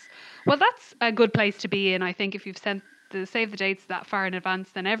advance. Well, that's a good place to be in. I think if you've sent the save the dates that far in advance,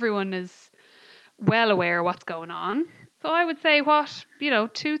 then everyone is well aware what's going on. So I would say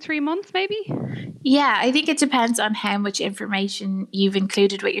 2-3 months maybe? Yeah, I think it depends on how much information you've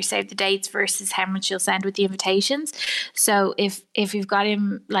included with your save the dates versus how much you'll send with the invitations. So if you've got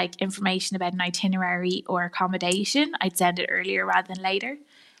like information about an itinerary or accommodation, I'd send it earlier rather than later.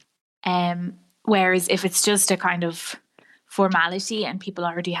 Whereas if it's just a kind of formality and people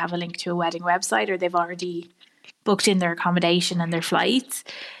already have a link to a wedding website, or they've already booked in their accommodation and their flights,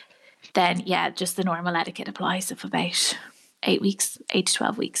 then yeah, just the normal etiquette applies of about 8 to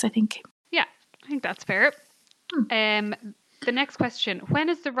 12 weeks, I think. Yeah, I think that's fair. The next question, when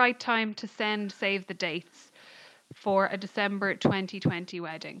is the right time to save the dates for a December 2020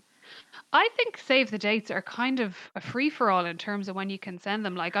 wedding? I think save the dates are kind of a free-for-all in terms of when you can send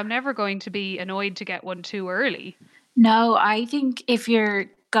them. Like, I'm never going to be annoyed to get one too early. No, I think if you're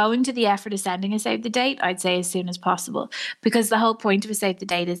going to the effort of sending a save the date, I'd say as soon as possible, because the whole point of a save the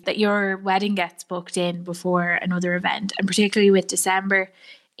date is that your wedding gets booked in before another event, and particularly with December,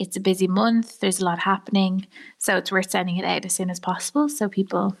 it's a busy month, there's a lot happening, so it's worth sending it out as soon as possible so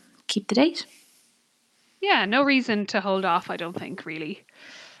people keep the date. Yeah, no reason to hold off, I don't think, really.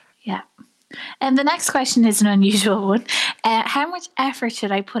 Yeah. And the next question is an unusual one. How much effort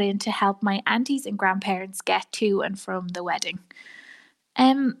should I put in to help my aunties and grandparents get to and from the wedding?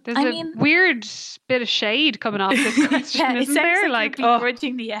 There's a weird bit of shade coming off this question, isn't there? Like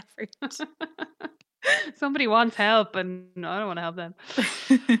begrudging the effort. Somebody wants help, and I don't want to help them.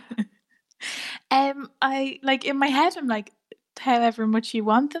 I like in my head, I'm like, however much you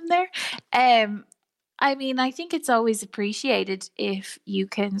want them there. I mean, I think it's always appreciated if you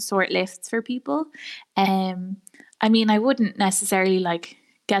can sort lifts for people. I mean, I wouldn't necessarily like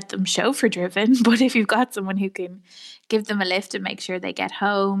get them chauffeur driven, but if you've got someone who can give them a lift and make sure they get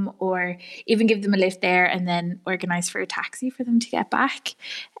home, or even give them a lift there and then organise for a taxi for them to get back,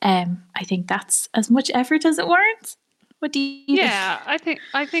 I think that's as much effort as it warrants. What do you think? Yeah, I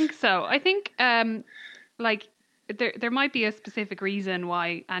think so. I think like there might be a specific reason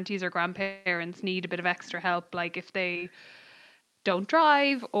why aunties or grandparents need a bit of extra help, like if they don't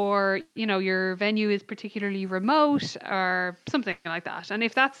drive, or your venue is particularly remote or something like that. And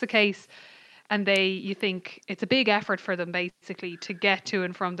if that's the case, and you think it's a big effort for them basically to get to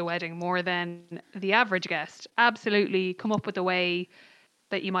and from the wedding more than the average guest, absolutely come up with a way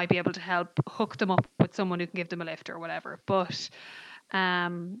that you might be able to help hook them up with someone who can give them a lift or whatever. But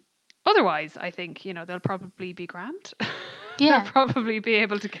otherwise, I think, they'll probably be grand. They'll Yeah. probably be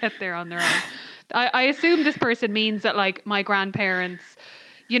able to get there on their own. I assume this person means that, like, my grandparents,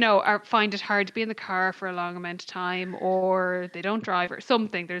 find it hard to be in the car for a long amount of time, or they don't drive or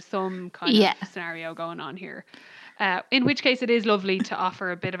something. There's some kind Yeah. of scenario going on here. In which case, it is lovely to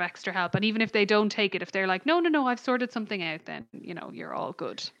offer a bit of extra help. And even if they don't take it, if they're like, no, I've sorted something out, then, you're all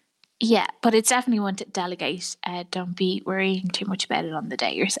good. Yeah, but it's definitely one to delegate. Don't be worrying too much about it on the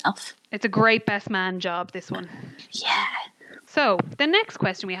day yourself. It's a great best man job, this one. Yeah. So the next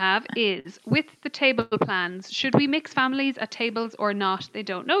question we have is, with the table plans, should we mix families at tables or not? They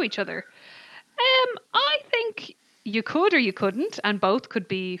don't know each other. I think you could or you couldn't, and both could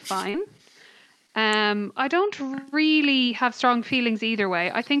be fine. I don't really have strong feelings either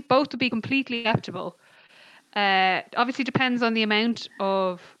way. I think both would be completely acceptable. Obviously depends on the amount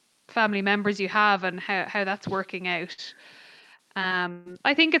of family members you have and how that's working out.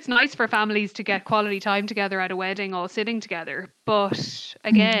 I think it's nice for families to get quality time together at a wedding, all sitting together. But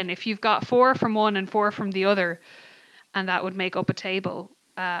again, if you've got 4 from one and 4 from the other, and that would make up a table,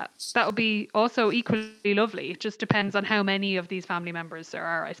 that would be also equally lovely. It just depends on how many of these family members there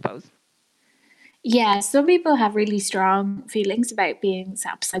are, I suppose. Yeah, some people have really strong feelings about being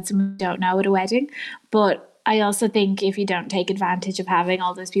sat beside someone you don't know at a wedding. But I also think if you don't take advantage of having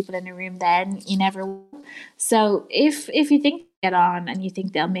all those people in a room, then you never will. So if you think they get on and you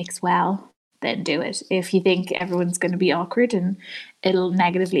think they'll mix well, then do it. If you think everyone's going to be awkward and it'll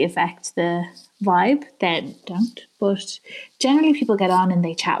negatively affect the vibe, then don't. But generally people get on and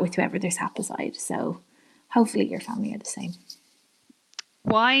they chat with whoever they're sat beside. So hopefully your family are the same.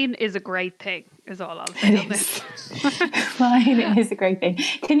 Wine is a great thing, is all I'll say on this. Wine is a great thing.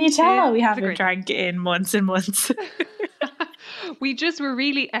 Can you tell we It's a haven't great drank in months and months? We just were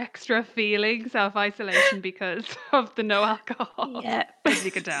really extra feeling self-isolation because of the no alcohol, Yeah. as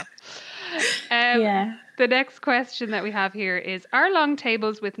you can tell. Yeah. The next question that we have here is, are long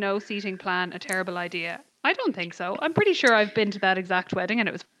tables with no seating plan a terrible idea? I don't think so. I'm pretty sure I've been to that exact wedding and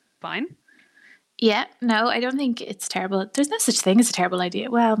it was fine. Yeah, no, I don't think it's terrible. There's no such thing as a terrible idea.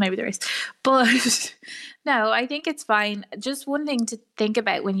 Well, maybe there is. But no, I think it's fine. Just one thing to think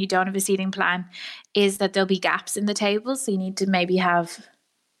about when you don't have a seating plan is that there'll be gaps in the tables. So you need to maybe have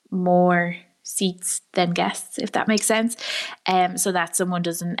more seats than guests, if that makes sense. So that someone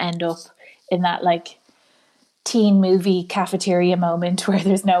doesn't end up in that like teen movie cafeteria moment where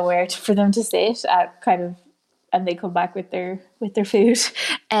there's nowhere for them to sit at and they come back with their food.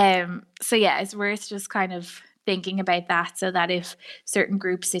 So yeah, it's worth just kind of thinking about that, so that if certain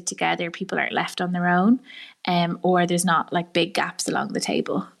groups sit together, people aren't left on their own, or there's not like big gaps along the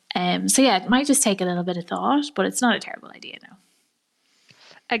table. So yeah, it might just take a little bit of thought, but it's not a terrible idea, no.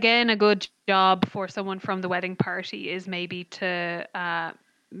 Again, a good job for someone from the wedding party is maybe to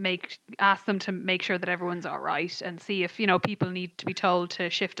ask them to make sure that everyone's all right, and see if people need to be told to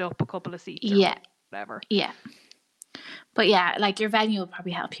shift up a couple of seats or whatever. Yeah. But yeah, like your venue will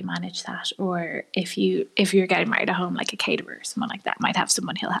probably help you manage that. Or if you're getting married at home, like a caterer or someone like that might have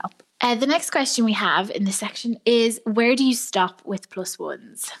someone who'll help. The next question we have in this section is, where do you stop with plus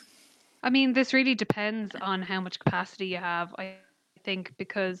ones? I mean, this really depends on how much capacity you have, I think,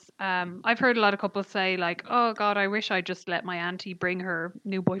 because I've heard a lot of couples say like, oh God, I wish I just let my auntie bring her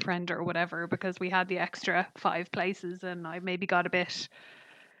new boyfriend or whatever because we had the extra 5 places and I maybe got a bit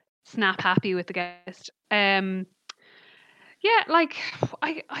snap happy with the guest. Yeah, like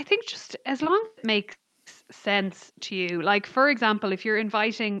I think just as long as it makes sense to you. Like, for example, if you're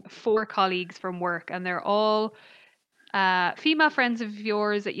inviting 4 colleagues from work and they're all female friends of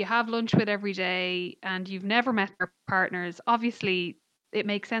yours that you have lunch with every day and you've never met their partners, obviously it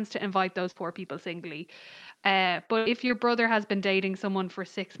makes sense to invite those 4 people singly. But if your brother has been dating someone for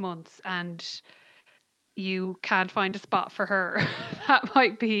 6 months and you can't find a spot for her, that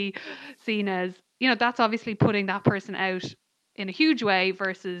might be seen as, that's obviously putting that person out in a huge way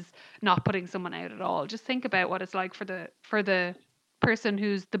versus not putting someone out at all. Just think about what it's like for the person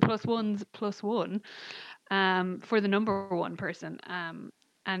who's the plus one's plus one, for the number one person,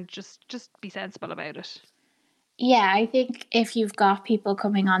 and just be sensible about it. Yeah, I think if you've got people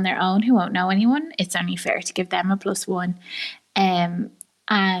coming on their own who won't know anyone, it's only fair to give them a +1. Um,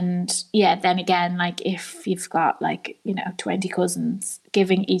 and yeah, then again, like if you've got like, 20 cousins,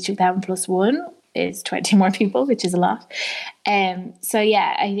 giving each of them +1 is 20 more people, which is a lot. So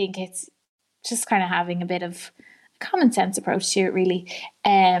yeah, I think it's just kind of having a bit of a common sense approach to it, really.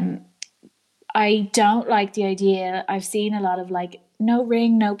 I don't like the idea. I've seen a lot of like no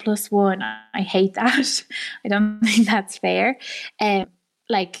ring, no +1. I hate that. I don't think that's fair.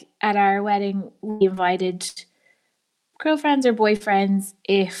 Like at our wedding, we invited girlfriends or boyfriends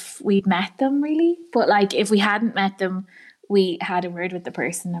if we'd met them, really. But like if we hadn't met them, we had a word with the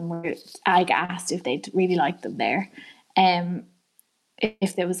person and I asked if they'd really like them there. Um,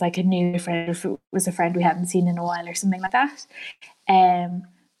 if there was like a new friend, if it was a friend we hadn't seen in a while or something like that. Um,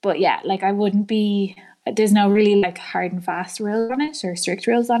 but yeah, like I wouldn't be. There's no really like hard and fast rules on it or strict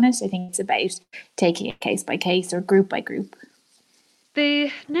rules on it. I think it's about taking it case by case or group by group.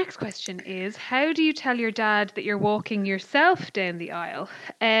 The next question is, how do you tell your dad that you're walking yourself down the aisle?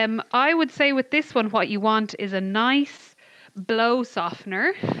 I would say with this one, what you want is a nice blow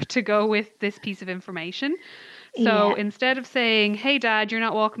softener to go with this piece of information. So Yeah. instead of saying, hey, dad, you're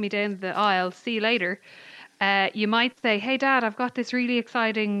not walking me down the aisle, see you later, you might say, hey, dad, I've got this really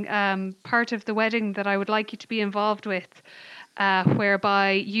exciting part of the wedding that I would like you to be involved with,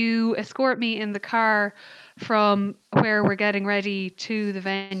 whereby you escort me in the car from where we're getting ready to the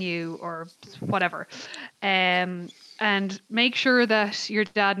venue or whatever. And make sure that your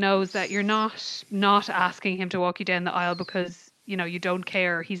dad knows that you're not asking him to walk you down the aisle because, you don't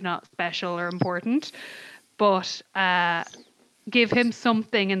care, he's not special or important, but give him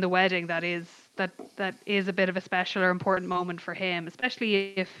something in the wedding that is a bit of a special or important moment for him,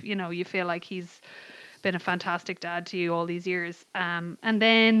 especially if you feel like he's been a fantastic dad to you all these years. And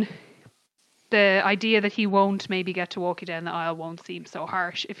then the idea that he won't maybe get to walk you down the aisle won't seem so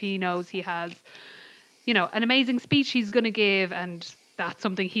harsh if he knows he has an amazing speech he's going to give, and that's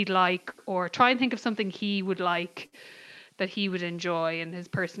something he'd like. Or try and think of something he would like, that he would enjoy and his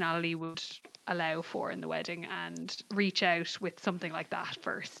personality would allow for in the wedding, and reach out with something like that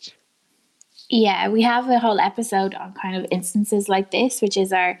first. Yeah, we have a whole episode on kind of instances like this, which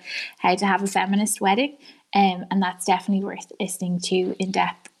is our how to have a feminist wedding. And that's definitely worth listening to in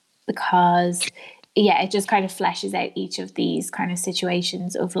depth because, yeah, it just kind of fleshes out each of these kind of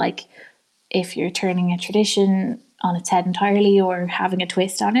situations of like if you're turning a tradition on its head entirely or having a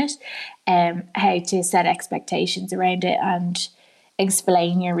twist on it, how to set expectations around it and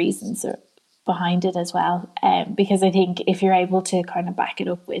explain your reasons behind it as well. Because I think if you're able to kind of back it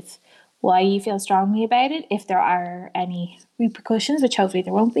up with why you feel strongly about it, if there are any repercussions, which hopefully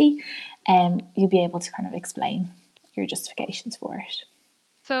there won't be, you'll be able to kind of explain your justifications for it.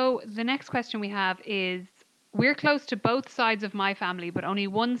 So the next question we have is, we're close to both sides of my family, but only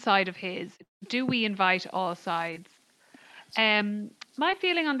one side of his. Do we invite all sides? My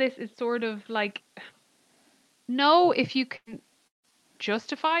feeling on this is sort of like, no, if you can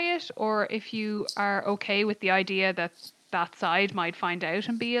justify it, or if you are okay with the idea that that side might find out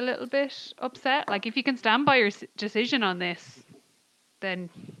and be a little bit upset. Like if you can stand by your decision on this, then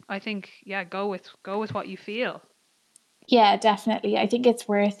I think, yeah, go with what you feel. Yeah, definitely. I think it's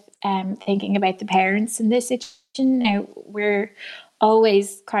worth thinking about the parents in this situation. Now, we're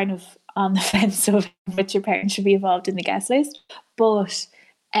always kind of on the fence of which your parents should be involved in the guest list. But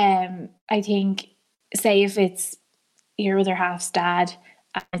I think, say, if it's your other half's dad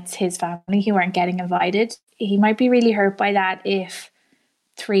and it's his family who aren't getting invited, he might be really hurt by that if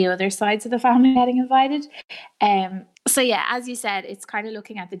three other sides of the family are getting invited. So yeah, as you said, it's kind of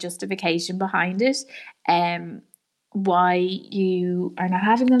looking at the justification behind it. Why you are not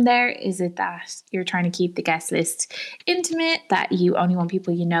having them there? Is it that you're trying to keep the guest list intimate, that you only want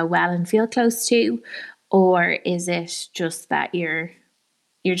people you know well and feel close to, or is it just that you're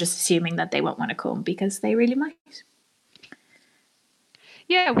just assuming that they won't want to come because they really might?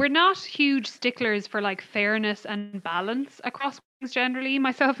 Yeah, we're not huge sticklers for like fairness and balance across things generally,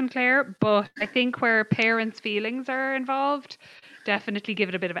 myself and Claire, but I think where parents' feelings are involved, definitely give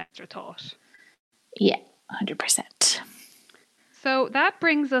it a bit of extra thought. Yeah, 100%. So that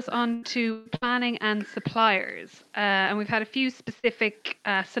brings us on to planning and suppliers. And we've had a few specific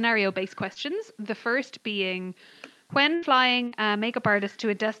scenario-based questions. The first being, when flying a makeup artist to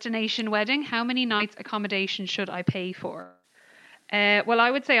a destination wedding, how many nights accommodation should I pay for? Well, I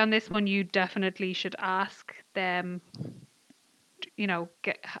would say on this one, you definitely should ask them,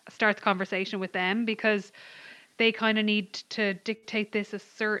 start the conversation with them, because they kind of need to dictate this a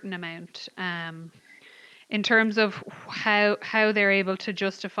certain amount. In terms of how they're able to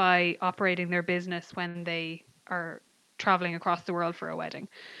justify operating their business when they are traveling across the world for a wedding?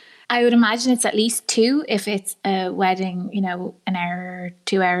 I would imagine it's at least 2 if it's a wedding, an hour,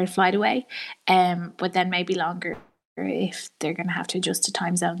 2 hour flight away. But then maybe longer if they're going to have to adjust to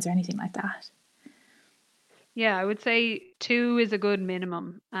time zones or anything like that. Yeah, I would say 2 is a good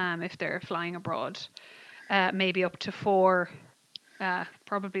minimum if they're flying abroad. Maybe up to 4.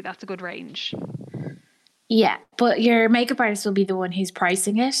 Probably that's a good range. Yeah, but your makeup artist will be the one who's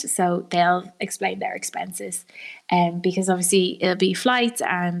pricing it, so they'll explain their expenses, because obviously it'll be flights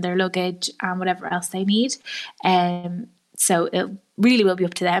and their luggage and whatever else they need. So it really will be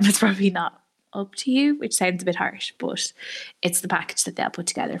up to them. It's probably not up to you, which sounds a bit harsh, but it's the package that they'll put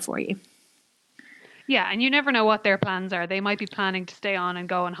together for you. Yeah, and you never know what their plans are. They might be planning to stay on and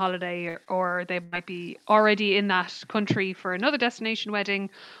go on holiday, or they might be already in that country for another destination wedding,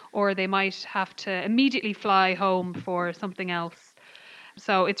 or they might have to immediately fly home for something else.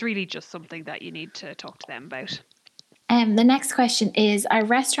 So it's really just something that you need to talk to them about. The next question is, our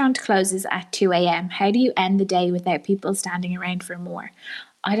restaurant closes at 2 a.m. How do you end the day without people standing around for more?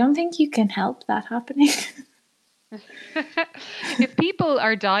 I don't think you can help that happening. If people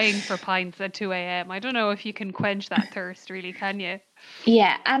are dying for pints at 2 a.m., I don't know if you can quench that thirst, really, can you?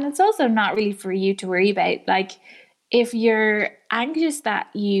 Yeah, and it's also not really for you to worry about. Like, if you're anxious that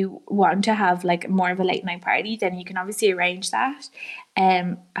you want to have like more of a late night party, then you can obviously arrange that.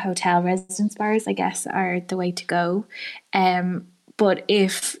 Hotel residence bars, I guess, are the way to go. But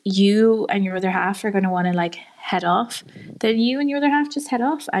if you and your other half are going to want to like head off, then you and your other half just head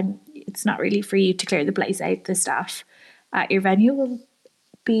off, and it's not really for you to clear the place out. The staff at your venue will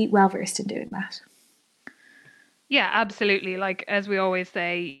be well versed in doing that. Yeah, absolutely. Like, as we always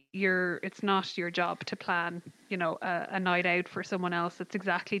say, it's not your job to plan, a night out for someone else. It's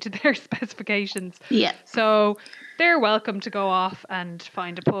exactly to their specifications. Yeah. So they're welcome to go off and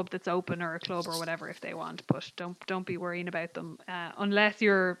find a pub that's open or a club or whatever if they want, but don't be worrying about them unless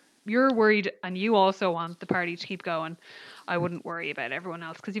you're worried and you also want the party to keep going. I wouldn't worry about everyone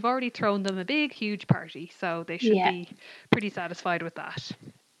else because you've already thrown them a big, huge party, so they should be pretty satisfied with that.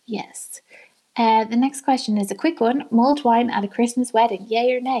 Yes. The next question is a quick one. Mulled wine at a Christmas wedding,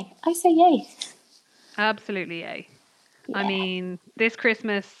 yay or nay? I say yay. Absolutely yay. Yeah. I mean, this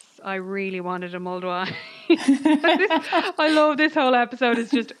Christmas, I really wanted a mulled wine. I love this whole episode.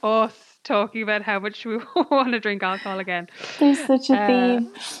 It's just us talking about how much we want to drink alcohol again. There's such a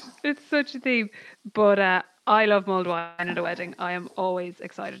theme. It's such a theme. But I love mulled wine at a wedding. I am always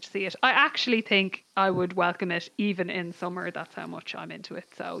excited to see it. I actually think I would welcome it even in summer. That's how much I'm into it.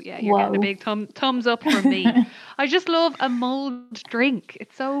 So yeah, you're getting a big thumbs up from me. I just love a mulled drink.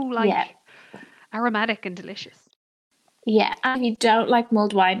 It's so aromatic and delicious. Yeah, and if you don't like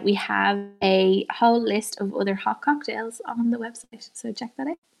mulled wine, we have a whole list of other hot cocktails on the website. So check that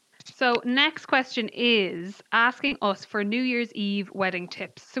out. So next question is asking us for New Year's Eve wedding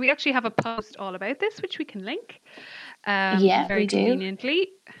tips. So we actually have a post all about this, which we can link very conveniently.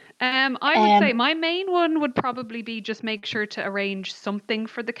 I would say my main one would probably be just make sure to arrange something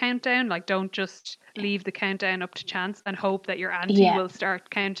for the countdown. Like, don't just leave the countdown up to chance and hope that your auntie will start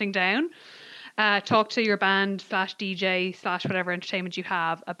counting down. Talk to your band / DJ / whatever entertainment you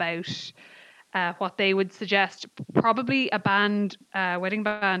have about what they would suggest. Probably a band, wedding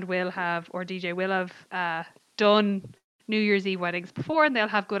band will have, or DJ will have done New Year's Eve weddings before, and they'll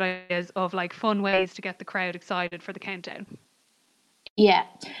have good ideas of like fun ways to get the crowd excited for the countdown. Yeah,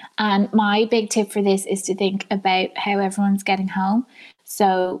 and my big tip for this is to think about how everyone's getting home.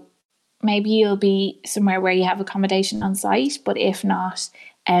 So maybe you'll be somewhere where you have accommodation on site, but if not,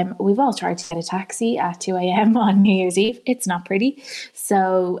 we've all tried to get a taxi at 2 a.m. on New Year's Eve. It's not pretty.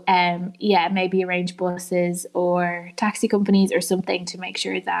 So maybe arrange buses or taxi companies or something to make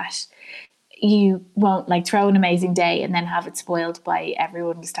sure that you won't like throw an amazing day and then have it spoiled by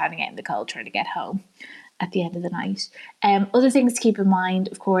everyone standing out in the cold trying to get home at the end of the night. Other things to keep in mind,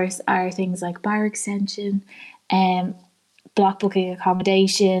 of course, are things like bar extension, block booking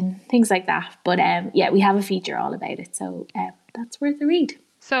accommodation, things like that. But we have a feature all about it. So that's worth a read.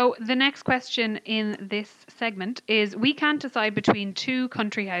 So the next question in this segment is, we can't decide between 2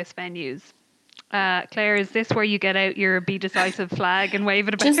 country house venues. Claire, is this where you get out your Be Decisive flag and wave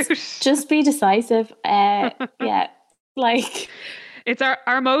it about? Just be decisive. Yeah, like... It's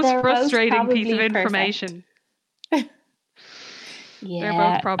our most frustrating piece of information. Yeah, they're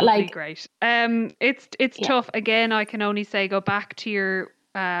both probably great. It's tough. Again, I can only say go back to your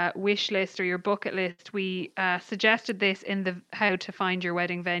wish list or your bucket list. We suggested this in the How to Find Your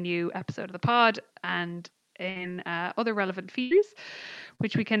Wedding Venue episode of the pod, and in other relevant features,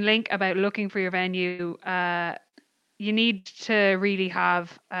 which we can link about looking for your venue. you need to really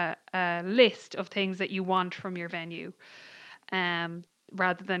have a list of things that you want from your venue,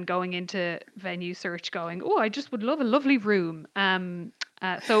 rather than going into venue search going, oh, I just would love a lovely room.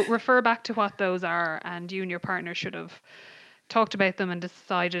 So refer back to what those are, and you and your partner should have talked about them and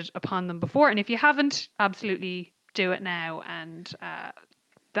decided upon them before. And if you haven't, absolutely do it now, and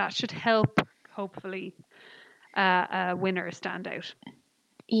that should help, hopefully, a winner stand out.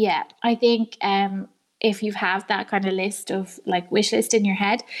 Yeah, I think if you have that kind of list of like wish list in your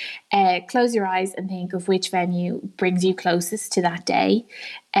head, close your eyes and think of which venue brings you closest to that day.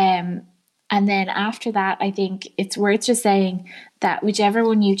 And then after that, I think it's worth just saying that whichever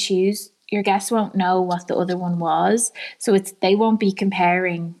one you choose, your guests won't know what the other one was. So they won't be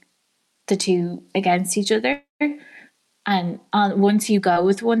comparing the two against each other. And once you go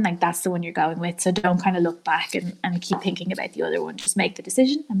with one, like that's the one you're going with. So don't kind of look back and keep thinking about the other one. Just make the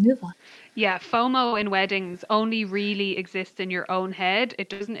decision and move on. Yeah, FOMO in weddings only really exists in your own head. It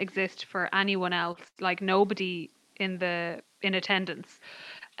doesn't exist for anyone else, like nobody in attendance.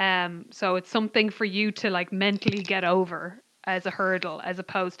 So it's something for you to like mentally get over as a hurdle, as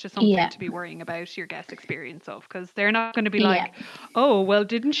opposed to something to be worrying about your guest experience of, because they're not going to be like, oh, well,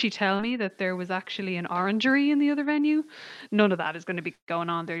 didn't she tell me that there was actually an orangery in the other venue? None of that is going to be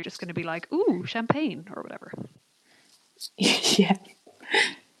going on. They're just going to be like, ooh, champagne or whatever. Yeah.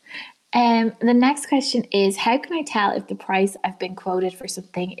 The next question is, how can I tell if the price I've been quoted for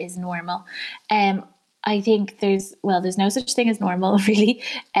something is normal? I think there's no such thing as normal, really.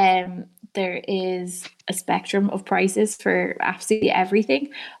 There is a spectrum of prices for absolutely everything,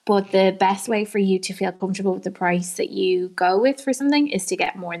 but the best way for you to feel comfortable with the price that you go with for something is to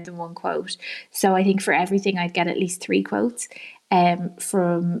get more than one quote. So I think for everything, I'd get at least 3 quotes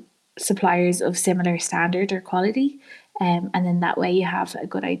from suppliers of similar standard or quality. And then that way you have a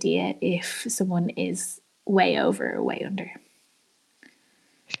good idea if someone is way over or way under.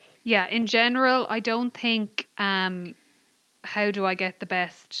 Yeah, in general, I don't think how do I get the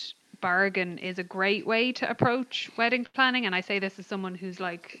best bargain is a great way to approach wedding planning. And I say this as someone who's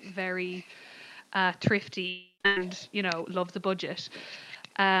like very thrifty and, loves a budget.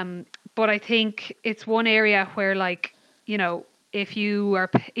 But I think it's one area where, like, if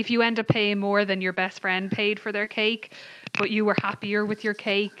you end up paying more than your best friend paid for their cake, but you were happier with your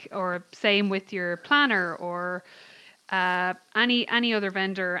cake, or same with your planner, or any other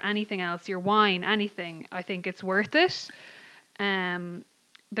vendor, anything else, your wine, anything, I think it's worth it.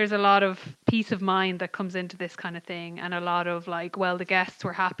 There's a lot of peace of mind that comes into this kind of thing, and a lot of like, well, the guests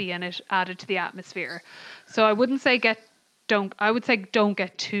were happy and it added to the atmosphere. So I would say don't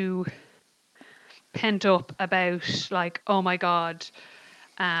get too pent up about like, oh my God,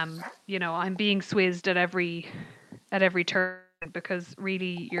 I'm being swizzed at every turn, because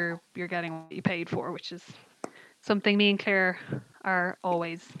really you're getting what you paid for, which is something me and Claire are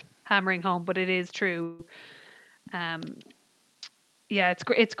always hammering home, but it is true.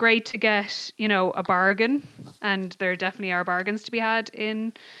 It's great to get, a bargain, and there definitely are bargains to be had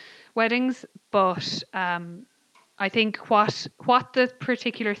in weddings, but I think what the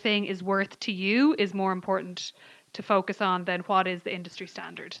particular thing is worth to you is more important to focus on than what is the industry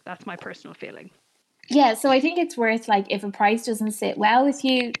standard. That's my personal feeling. Yeah, so I think it's worth, like, if a price doesn't sit well with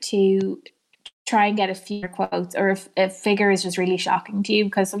you, to try and get a few quotes, or if a figure is just really shocking to you,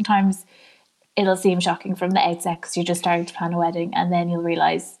 because sometimes it'll seem shocking from the outset because you're just starting to plan a wedding, and then you'll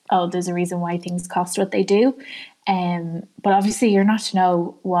realise, oh, there's a reason why things cost what they do. But obviously you're not to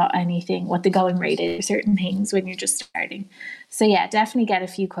know what the going rate is for certain things when you're just starting. So yeah, definitely get a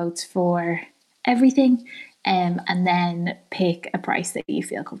few quotes for everything, and then pick a price that you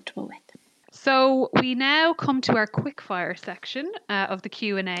feel comfortable with. So we now come to our quickfire section of the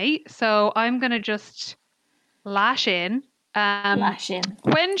Q&A. So I'm going to just lash in. Lash in.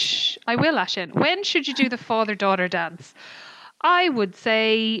 I will lash in. When should you do the father-daughter dance? I would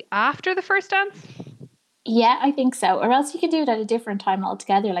say after the first dance. Yeah, I think so. Or else you could do it at a different time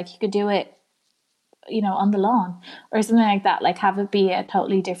altogether. Like you could do it, on the lawn or something like that. Like have it be a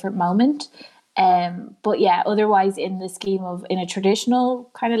totally different moment. But yeah, otherwise in a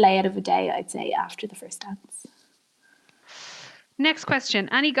traditional kind of layout of a day, I'd say after the first dance. Next question.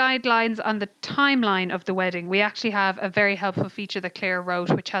 Any guidelines on the timeline of the wedding? We actually have a very helpful feature that Claire wrote,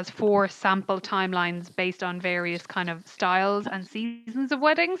 which has 4 sample timelines based on various kind of styles and seasons of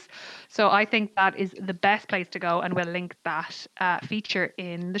weddings. So I think that is the best place to go, and we'll link that feature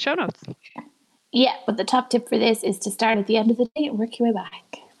in the show notes. Yeah, but the top tip for this is to start at the end of the day and work your way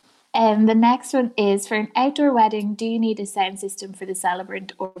back. The next one is, for an outdoor wedding, do you need a sound system for the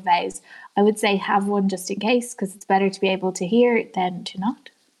celebrant or vows? I would say have one just in case, because it's better to be able to hear than to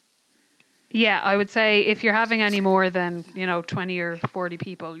not. Yeah, I would say if you're having any more than, 20 or 40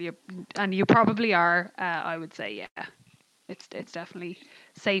 people, you probably are, I would say, yeah, it's definitely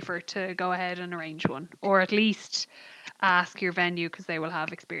safer to go ahead and arrange one, or at least ask your venue because they will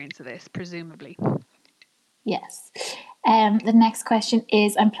have experience of this, presumably. Yes. The next question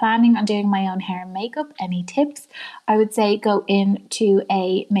is, I'm planning on doing my own hair and makeup. Any tips? I would say go into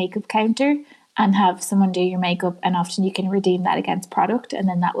a makeup counter and have someone do your makeup, and often you can redeem that against product, and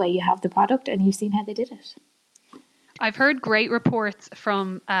then that way you have the product and you've seen how they did it. I've heard great reports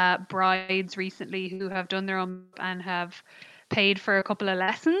from brides recently who have done their own and have paid for a couple of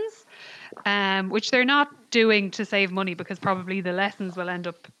lessons, which they're not doing to save money because probably the lessons will end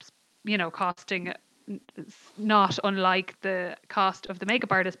up, costing not unlike the cost of the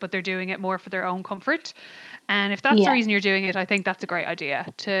makeup artist, but they're doing it more for their own comfort. And if that's the Yeah, reason you're doing it, I think that's a great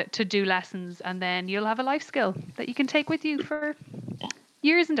idea to do lessons, and then you'll have a life skill that you can take with you for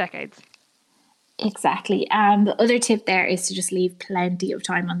years and decades. exactly. And the other tip there is to just leave plenty of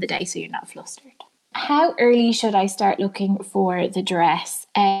time on the day so you're not flustered. How early should I start looking for the dress?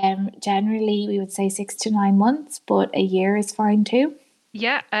 Generally, we would say 6 to 9 months, but a year is fine too.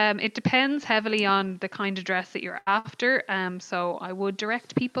 Yeah, it depends heavily on the kind of dress that you're after. So I would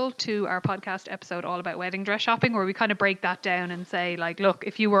direct people to our podcast episode all about wedding dress shopping, where we kind of break that down and say, like, look,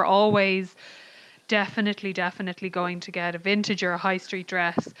 if you were always definitely going to get a vintage or a high street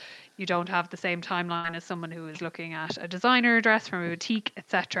dress, you don't have the same timeline as someone who is looking at a designer dress from a boutique,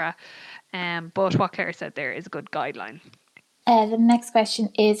 etc. But what Claire said there is a good guideline. The next question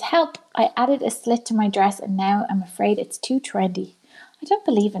is, help. I added a slit to my dress and now I'm afraid it's too trendy. I don't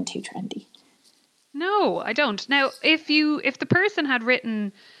believe in too trendy. No, I don't. Now, if the person had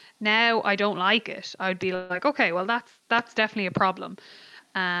written, "Now I don't like it," I'd be like, okay, well that's definitely a problem,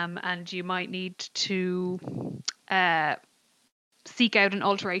 and you might need to uh, seek out an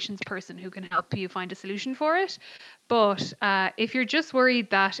alterations person who can help you find a solution for it. But if you're just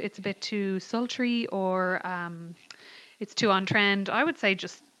worried that it's a bit too sultry or it's too on trend, I would say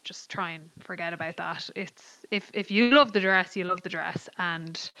just try and forget about that. It's if you love the dress, you love the dress,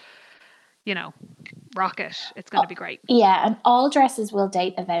 and you know, rock it. It's going to be great. Yeah, and all dresses will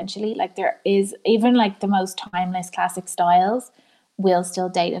date eventually. Like there is even like the most timeless classic styles will still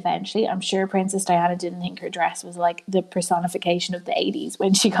date eventually. I'm sure Princess Diana didn't think her dress was like the personification of the 80s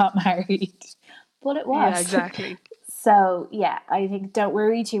when she got married, but it Yeah, was. exactly. So yeah, I think don't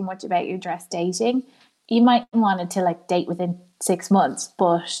worry too much about your dress dating. You might want it to like date within 6 months,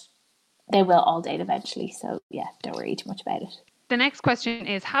 but they will all date eventually. So yeah, don't worry too much about it. The next question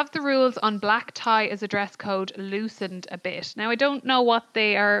is, have the rules on black tie as a dress code loosened a bit? Now, I don't know what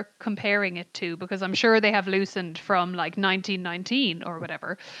they are comparing it to because I'm sure they have loosened from like 1919 or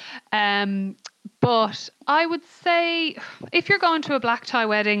whatever. But I would say if you're going to a black tie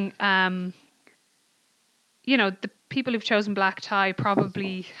wedding, the people who've chosen black tie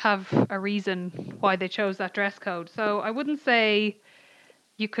probably have a reason why they chose that dress code. So I wouldn't say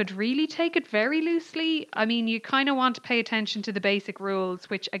you could really take it very loosely. I mean, you kind of want to pay attention to the basic rules,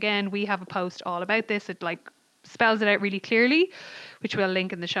 which again, we have a post all about this. It like spells it out really clearly, which we'll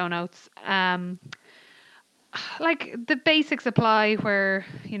link in the show notes. Like the basics apply where,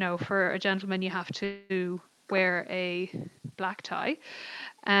 for a gentleman, you have to wear a black tie,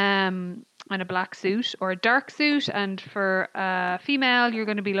 and a black suit or a dark suit. And for a female, you're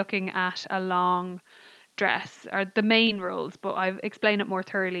going to be looking at a long dress are the main rules, but I've explained it more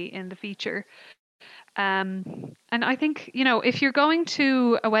thoroughly in the feature. And I think, if you're going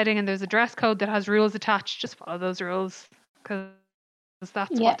to a wedding and there's a dress code that has rules attached, just follow those rules because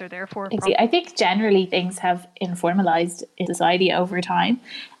that's Yeah, what they're there for. exactly. I think generally things have informalized in society over time,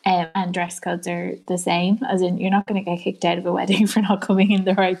 and dress codes are the same. As in, you're not going to get kicked out of a wedding for not coming in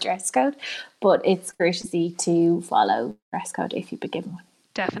the right dress code, but it's courtesy to follow dress code if you've been given one.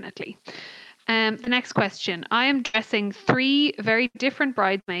 Definitely. The next question. I am dressing 3 very different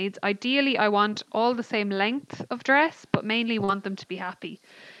bridesmaids. Ideally, I want all the same length of dress, but mainly want them to be happy.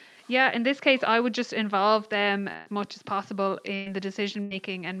 Yeah, in this case, I would just involve them as much as possible in the decision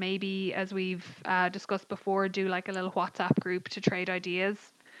making, and maybe, as we've discussed before, do like a little WhatsApp group to trade ideas.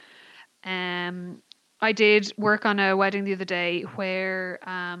 I did work on a wedding the other day where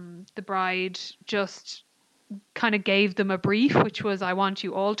the bride just kind of gave them a brief, which was, I want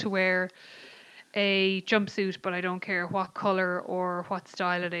you all to wear a jumpsuit, but I don't care what color or what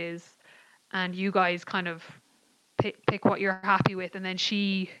style it is. And you guys kind of pick what you're happy with. And then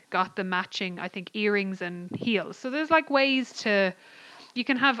she got the matching, I think, earrings and heels. So there's like ways you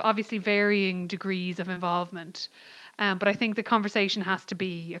can have obviously varying degrees of involvement. But I think the conversation has to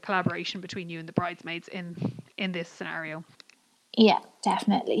be a collaboration between you and the bridesmaids in this scenario. Yeah,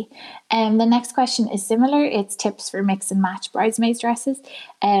 definitely. The next question is similar. It's tips for mix and match bridesmaids dresses.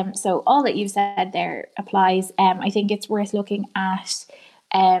 So all that you've said there applies. I think it's worth looking at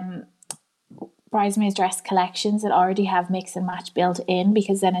um bridesmaids dress collections that already have mix and match built in,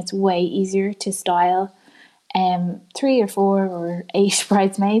 because then it's way easier to style 3 or 4 or 8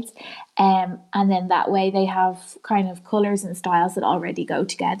 bridesmaids. And then that way they have kind of colours and styles that already go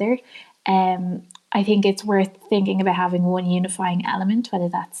together. I think it's worth thinking about having one unifying element, whether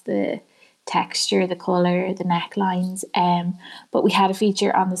that's the texture, the colour, the necklines. But we had a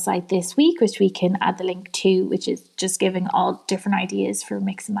feature on the site this week, which we can add the link to, which is just giving all different ideas for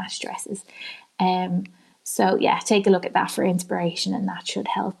mix and match dresses. So yeah, take a look at that for inspiration, and that should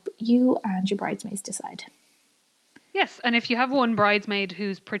help you and your bridesmaids decide. Yes, and if you have one bridesmaid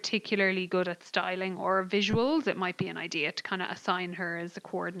who's particularly good at styling or visuals, it might be an idea to kind of assign her as a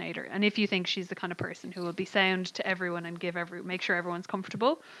coordinator. And if you think she's the kind of person who will be sound to everyone and make sure everyone's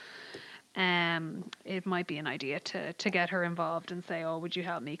comfortable, it might be an idea to get her involved and say, "Oh, would you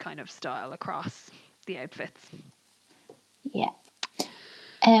help me kind of style across the outfits?" Yeah.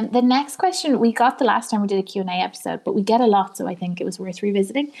 The next question we got the last time we did a Q&A episode, but we get a lot, so I think it was worth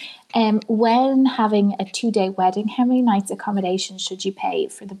revisiting. When having a 2-day wedding, how many nights accommodation should you pay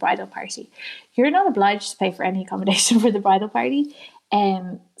for the bridal party? You're not obliged to pay for any accommodation for the bridal party,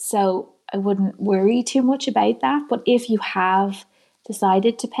 so I wouldn't worry too much about that. But if you have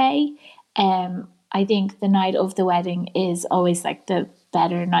decided to pay, I think the night of the wedding is always like the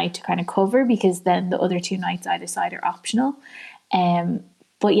better night to kind of cover, because then the other 2 nights either side are optional.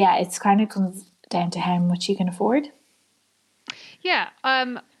 But yeah, it's kind of comes down to how much you can afford. Yeah,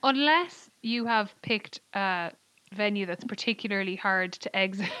 unless you have picked a venue that's particularly hard to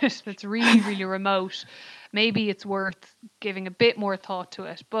exit, that's really, really remote, maybe it's worth giving a bit more thought to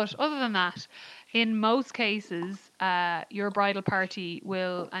it. But other than that, in most cases, your bridal party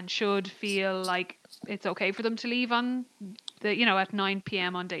will and should feel like it's okay for them to leave on at 9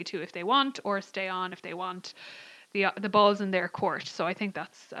 p.m. on day 2 if they want, or stay on if they want. The ball's in their court, so I think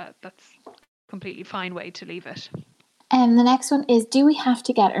that's completely fine way to leave it. And the next one is, do we have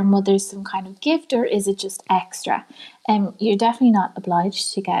to get our mothers some kind of gift, or is it just extra? You're definitely not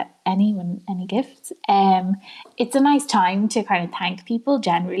obliged to get anyone any gifts. It's a nice time to kind of thank people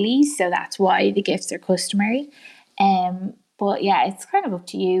generally, so that's why the gifts are customary. But yeah, it's kind of up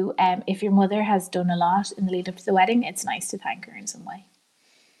to you. If your mother has done a lot in the lead up to the wedding, it's nice to thank her in some way.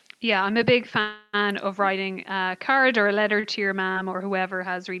 Yeah, I'm a big fan of writing a card or a letter to your mum or whoever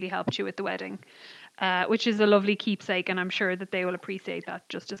has really helped you with the wedding, which is a lovely keepsake, and I'm sure that they will appreciate that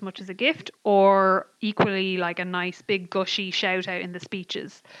just as much as a gift, or equally like a nice big gushy shout out in the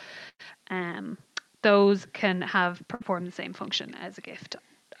speeches. Those can perform the same function as a gift,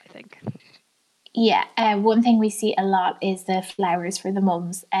 I think. Yeah, one thing we see a lot is the flowers for the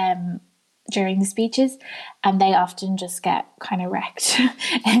mums during the speeches, and they often just get kind of wrecked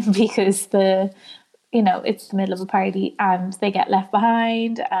because it's the middle of a party and they get left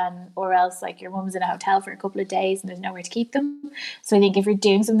behind, and or else like your mum's in a hotel for a couple of days and there's nowhere to keep them. So I think if you're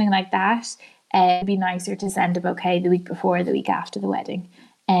doing something like that, it'd be nicer to send a bouquet the week before, the week after the wedding.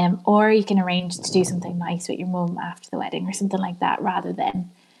 Or you can arrange to do something nice with your mum after the wedding or something like that, rather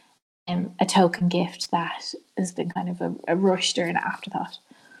than a token gift that has been kind of a rushed or an afterthought.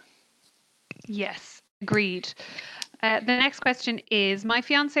 Yes, agreed. The next question is, my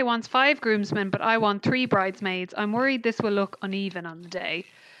fiance wants 5 groomsmen, but I want 3 bridesmaids. I'm worried this will look uneven on the day.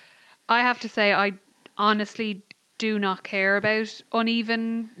 I have to say, I honestly do not care about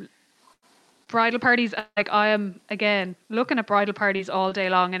uneven bridal parties. Like, I am, again, looking at bridal parties all day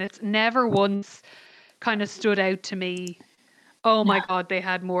long, and it's never once kind of stood out to me, oh my God, they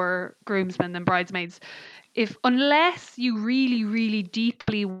had more groomsmen than bridesmaids. Unless you really, really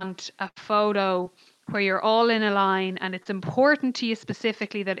deeply want a photo where you're all in a line and it's important to you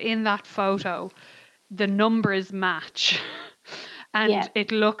specifically that in that photo the numbers match and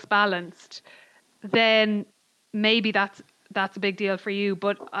it looks balanced, then maybe that's a big deal for you.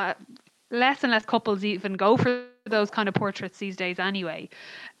 But less and less couples even go for those kind of portraits these days anyway.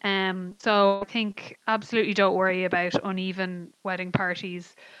 So I think absolutely don't worry about uneven wedding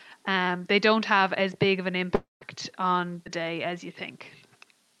parties. They don't have as big of an impact on the day as you think.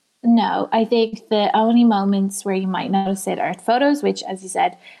 No, I think the only moments where you might notice it are photos, which, as you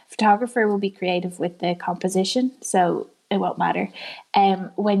said, photographer will be creative with the composition, so it won't matter.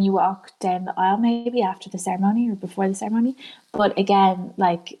 When you walk down the aisle, maybe after the ceremony or before the ceremony. But again,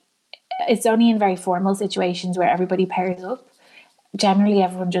 like, it's only in very formal situations where everybody pairs up. Generally,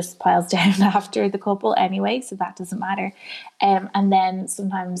 everyone just piles down after the couple anyway, so that doesn't matter. And then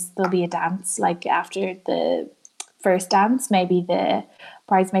sometimes there'll be a dance, like after the first dance, maybe the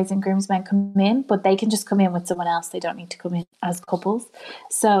bridesmaids and groomsmen come in, but they can just come in with someone else. They don't need to come in as couples.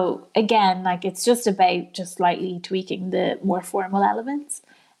 So again, like it's just about just slightly tweaking the more formal elements,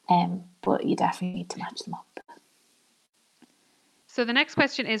 but you definitely need to match them up. So the next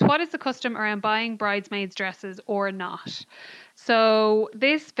question is, what is the custom around buying bridesmaids dresses or not? So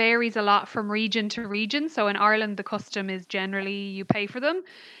this varies a lot from region to region. So in Ireland, the custom is generally you pay for them.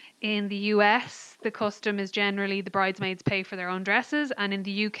 In the US, the custom is generally the bridesmaids pay for their own dresses. And in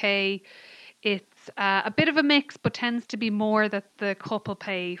the UK, it's a bit of a mix, but tends to be more that the couple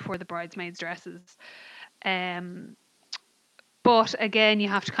pay for the bridesmaids dresses. But again, you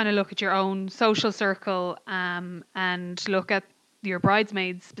have to kind of look at your own social circle and look at your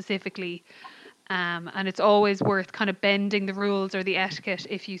bridesmaids specifically. And it's always worth kind of bending the rules or the etiquette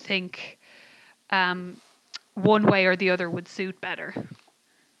if you think one way or the other would suit better.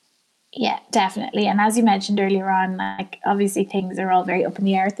 Yeah, definitely. And as you mentioned earlier on, like obviously things are all very up in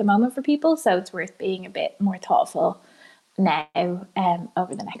the air at the moment for people. So it's worth being a bit more thoughtful now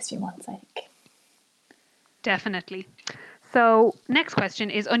over the next few months, I think. Definitely. So next question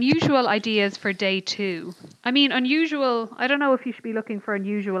is unusual ideas for day 2. I mean, unusual, I don't know if you should be looking for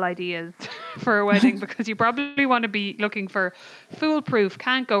unusual ideas for a wedding because you probably want to be looking for foolproof,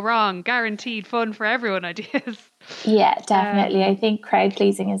 can't go wrong, guaranteed fun for everyone ideas. Yeah, definitely. I think crowd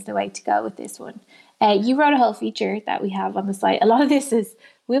pleasing is the way to go with this one. You wrote a whole feature that we have on the site. A lot of this is,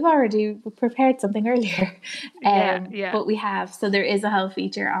 we've already prepared something earlier. But we have, so there is a whole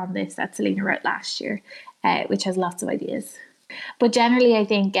feature on this that Selena wrote last year, which has lots of ideas. But generally, I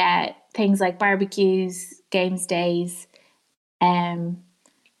think things like barbecues, games days,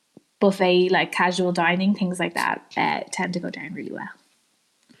 buffet, like casual dining, things like that tend to go down really well.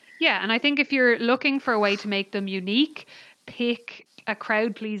 Yeah, and I think if you're looking for a way to make them unique, pick a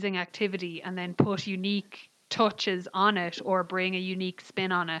crowd-pleasing activity and then put unique touches on it or bring a unique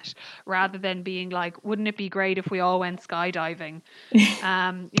spin on it rather than being like, wouldn't it be great if we all went skydiving?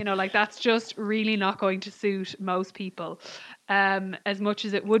 Like that's just really not going to suit most people as much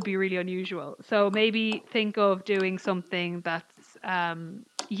as it would be really unusual. So maybe think of doing something that's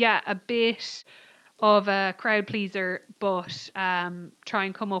a bit of a crowd pleaser, but try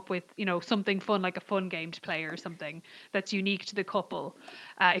and come up with, something fun, like a fun game to play or something that's unique to the couple.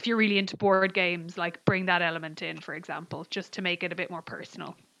 If you're really into board games, like bring that element in, for example, just to make it a bit more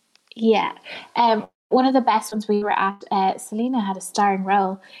personal. Yeah. One of the best ones we were at, Selena had a starring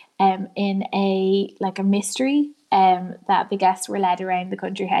role in a mystery that the guests were led around the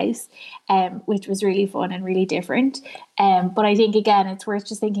country house, which was really fun and really different. But I think, again, it's worth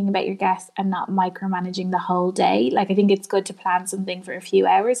just thinking about your guests and not micromanaging the whole day. Like, I think it's good to plan something for a few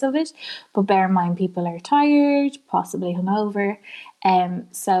hours of it, but bear in mind people are tired, possibly hungover.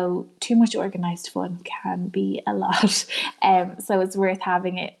 So too much organised fun can be a lot. So it's worth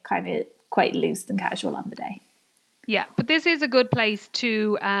having it kind of quite loose and casual on the day. Yeah, but this is a good place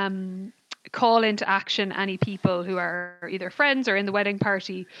to call into action any people who are either friends or in the wedding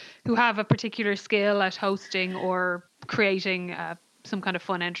party who have a particular skill at hosting or creating some kind of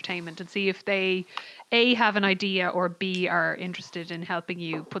fun entertainment, and see if they A, have an idea, or B, are interested in helping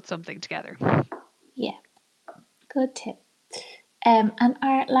you put something together. Yeah, good tip. And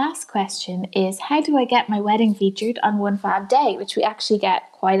our last question is, how do I get my wedding featured on One Fab Day, which we actually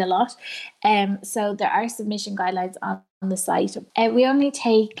get quite a lot. So there are submission guidelines on the site. We only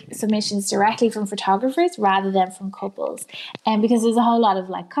take submissions directly from photographers rather than from couples, because there's a whole lot of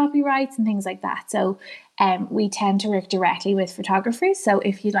copyrights and things like that. So we tend to work directly with photographers. So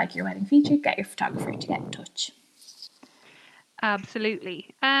if you'd like your wedding featured, get your photographer to get in touch.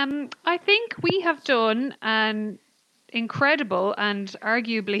 Absolutely. I think we have done an incredible and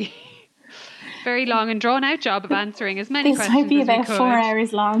arguably very long and drawn out job of answering as many questions as we could. This might be about 4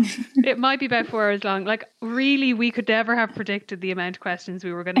 hours long. It might be about 4 hours long. Really, we could never have predicted the amount of questions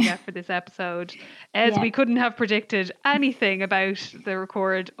we were going to get for this episode, as we couldn't have predicted anything about the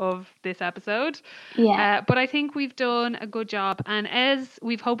record of this episode. But I think we've done a good job, and as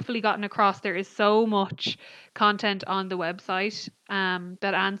we've hopefully gotten across, there is so much content on the website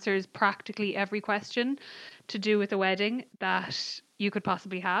that answers practically every question to do with a wedding that you could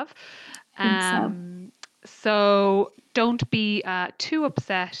possibly have. So don't be too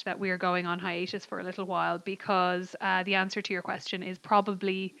upset that we are going on hiatus for a little while, because the answer to your question is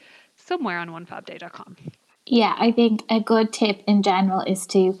probably somewhere on onefabday.com. Yeah, I think a good tip in general is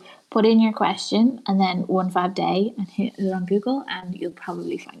to put in your question and then One Fab Day and hit it on Google, and you'll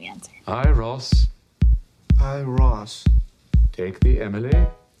probably find the answer. Hi, Ross. Hi, Ross. Take the Emily.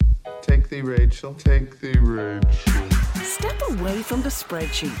 Take the Rachel. Take the Rachel. Step away from the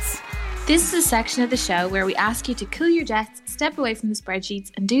spreadsheets. This is a section of the show where we ask you to cool your jets, step away from the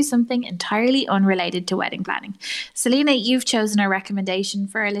spreadsheets and do something entirely unrelated to wedding planning. Selena, you've chosen our recommendation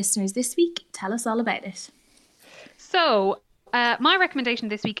for our listeners this week. Tell us all about it. So, my recommendation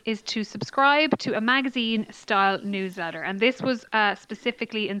this week is to subscribe to a magazine-style newsletter. And this was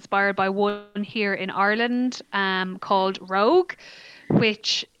specifically inspired by one here in Ireland called Rogue,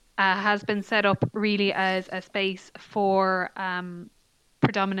 which has been set up really as a space for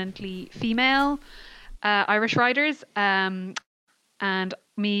predominantly female Irish writers, and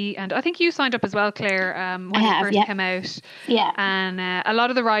me, and I think you signed up as well, Claire, when it first came out. Yeah. And a lot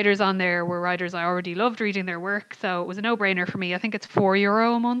of the writers on there were writers I already loved reading their work, so it was a no-brainer for me. I think it's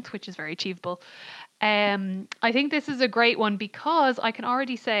 €4 a month, which is very achievable. I think this is a great one because I can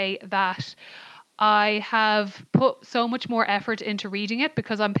already say that I have put so much more effort into reading it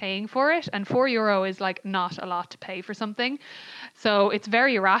because I'm paying for it, and €4 is like not a lot to pay for something. So it's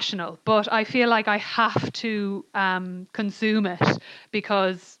very irrational, but I feel like I have to consume it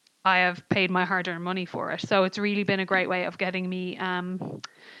because I have paid my hard-earned money for it. So it's really been a great way of getting me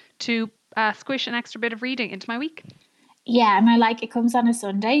to squish an extra bit of reading into my week. Yeah, and I like it comes on a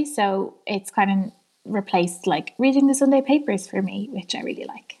Sunday, so it's kind of replaced like reading the Sunday papers for me, which I really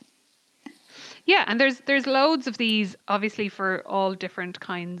like. Yeah, and there's loads of these, obviously, for all different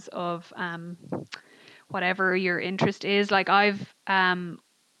kinds of whatever your interest is. Like I've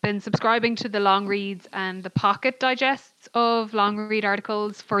been subscribing to the long reads and the pocket digests of long read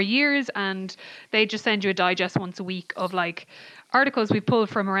articles for years, and they just send you a digest once a week of like articles we pulled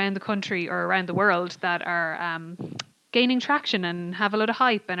from around the country or around the world that are gaining traction and have a lot of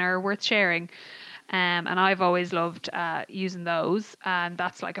hype and are worth sharing. And I've always loved using those, and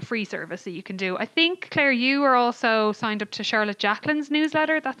that's like a free service that you can do. I think, Claire, you are also signed up to Charlotte Jacqueline's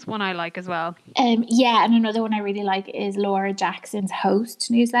newsletter. That's one I like as well. Yeah, and another one I really like is Laura Jackson's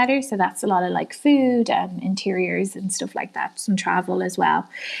Host newsletter. So that's a lot of like food and interiors and stuff like that, some travel as well.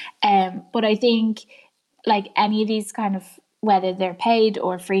 But I think like any of these kind of, whether they're paid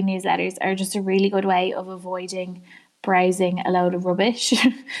or free newsletters, are just a really good way of avoiding browsing a load of rubbish,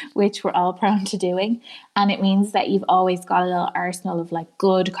 which we're all prone to doing. And it means that you've always got a little arsenal of like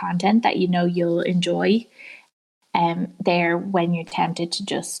good content that you know you'll enjoy there when you're tempted to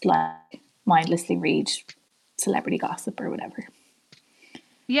just like mindlessly read celebrity gossip or whatever.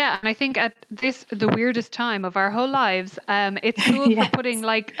 Yeah, and I think at the weirdest time of our whole lives, it's cool for putting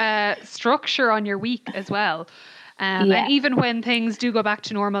like structure on your week as well. And even when things do go back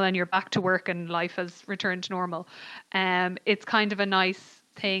to normal and you're back to work and life has returned to normal, it's kind of a nice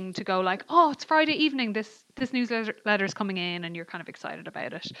thing to go like, oh, it's Friday evening, this newsletter's coming in, and you're kind of excited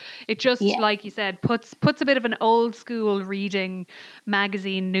about it. It just, like you said, puts a bit of an old school reading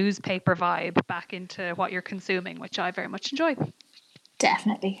magazine newspaper vibe back into what you're consuming, which I very much enjoy.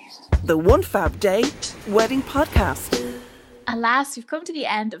 Definitely. The One Fab Day Wedding Podcast. Alas, we've come to the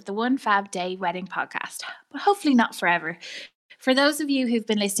end of the One Fab Day Wedding Podcast, but hopefully not forever. For those of you who've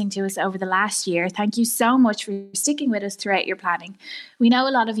been listening to us over the last year, thank you so much for sticking with us throughout your planning. We know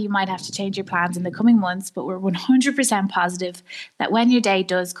a lot of you might have to change your plans in the coming months, but we're 100% positive that when your day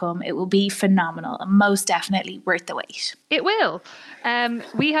does come, it will be phenomenal and most definitely worth the wait. It will.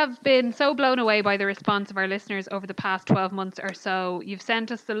 We have been so blown away by the response of our listeners over the past 12 months or so. You've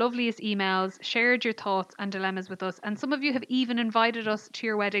sent us the loveliest emails, shared your thoughts and dilemmas with us, and some of you have even invited us to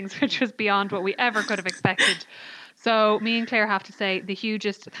your weddings, which was beyond what we ever could have expected. So me and Claire have to say the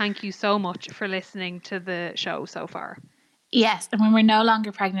hugest thank you so much for listening to the show so far. Yes, and when we're no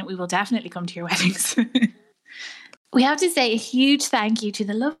longer pregnant, we will definitely come to your weddings. We have to say a huge thank you to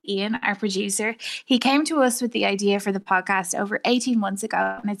the lovely Ian, our producer. He came to us with the idea for the podcast over 18 months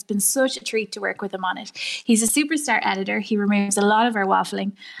ago, and it's been such a treat to work with him on it. He's a superstar editor, he removes a lot of our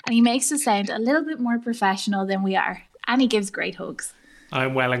waffling, and he makes us sound a little bit more professional than we are. And he gives great hugs.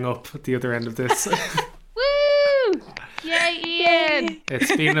 I'm welling up at the other end of this. Woo! Yay, Ian!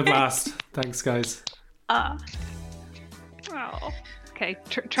 It's been a blast. Thanks, guys. Oh. Okay,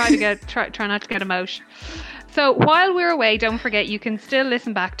 try not to get emotional. So while we're away, don't forget you can still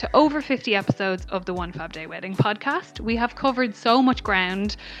listen back to over 50 episodes of the One Fab Day Wedding podcast. We have covered so much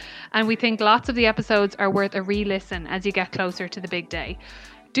ground, and we think lots of the episodes are worth a re-listen as you get closer to the big day.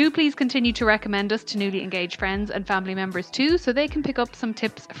 Do please continue to recommend us to newly engaged friends and family members too, so they can pick up some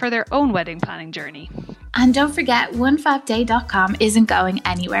tips for their own wedding planning journey. And don't forget, onefabday.com isn't going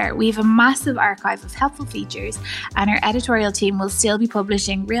anywhere. We have a massive archive of helpful features, and our editorial team will still be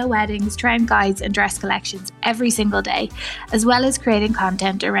publishing real weddings, trend guides and dress collections every single day, as well as creating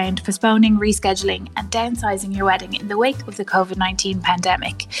content around postponing, rescheduling and downsizing your wedding in the wake of the Covid-19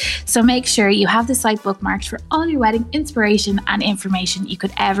 pandemic. So make sure you have the site bookmarked for all your wedding inspiration and information you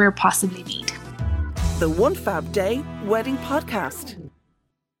could ever possibly need. The One Fab Day Wedding Podcast.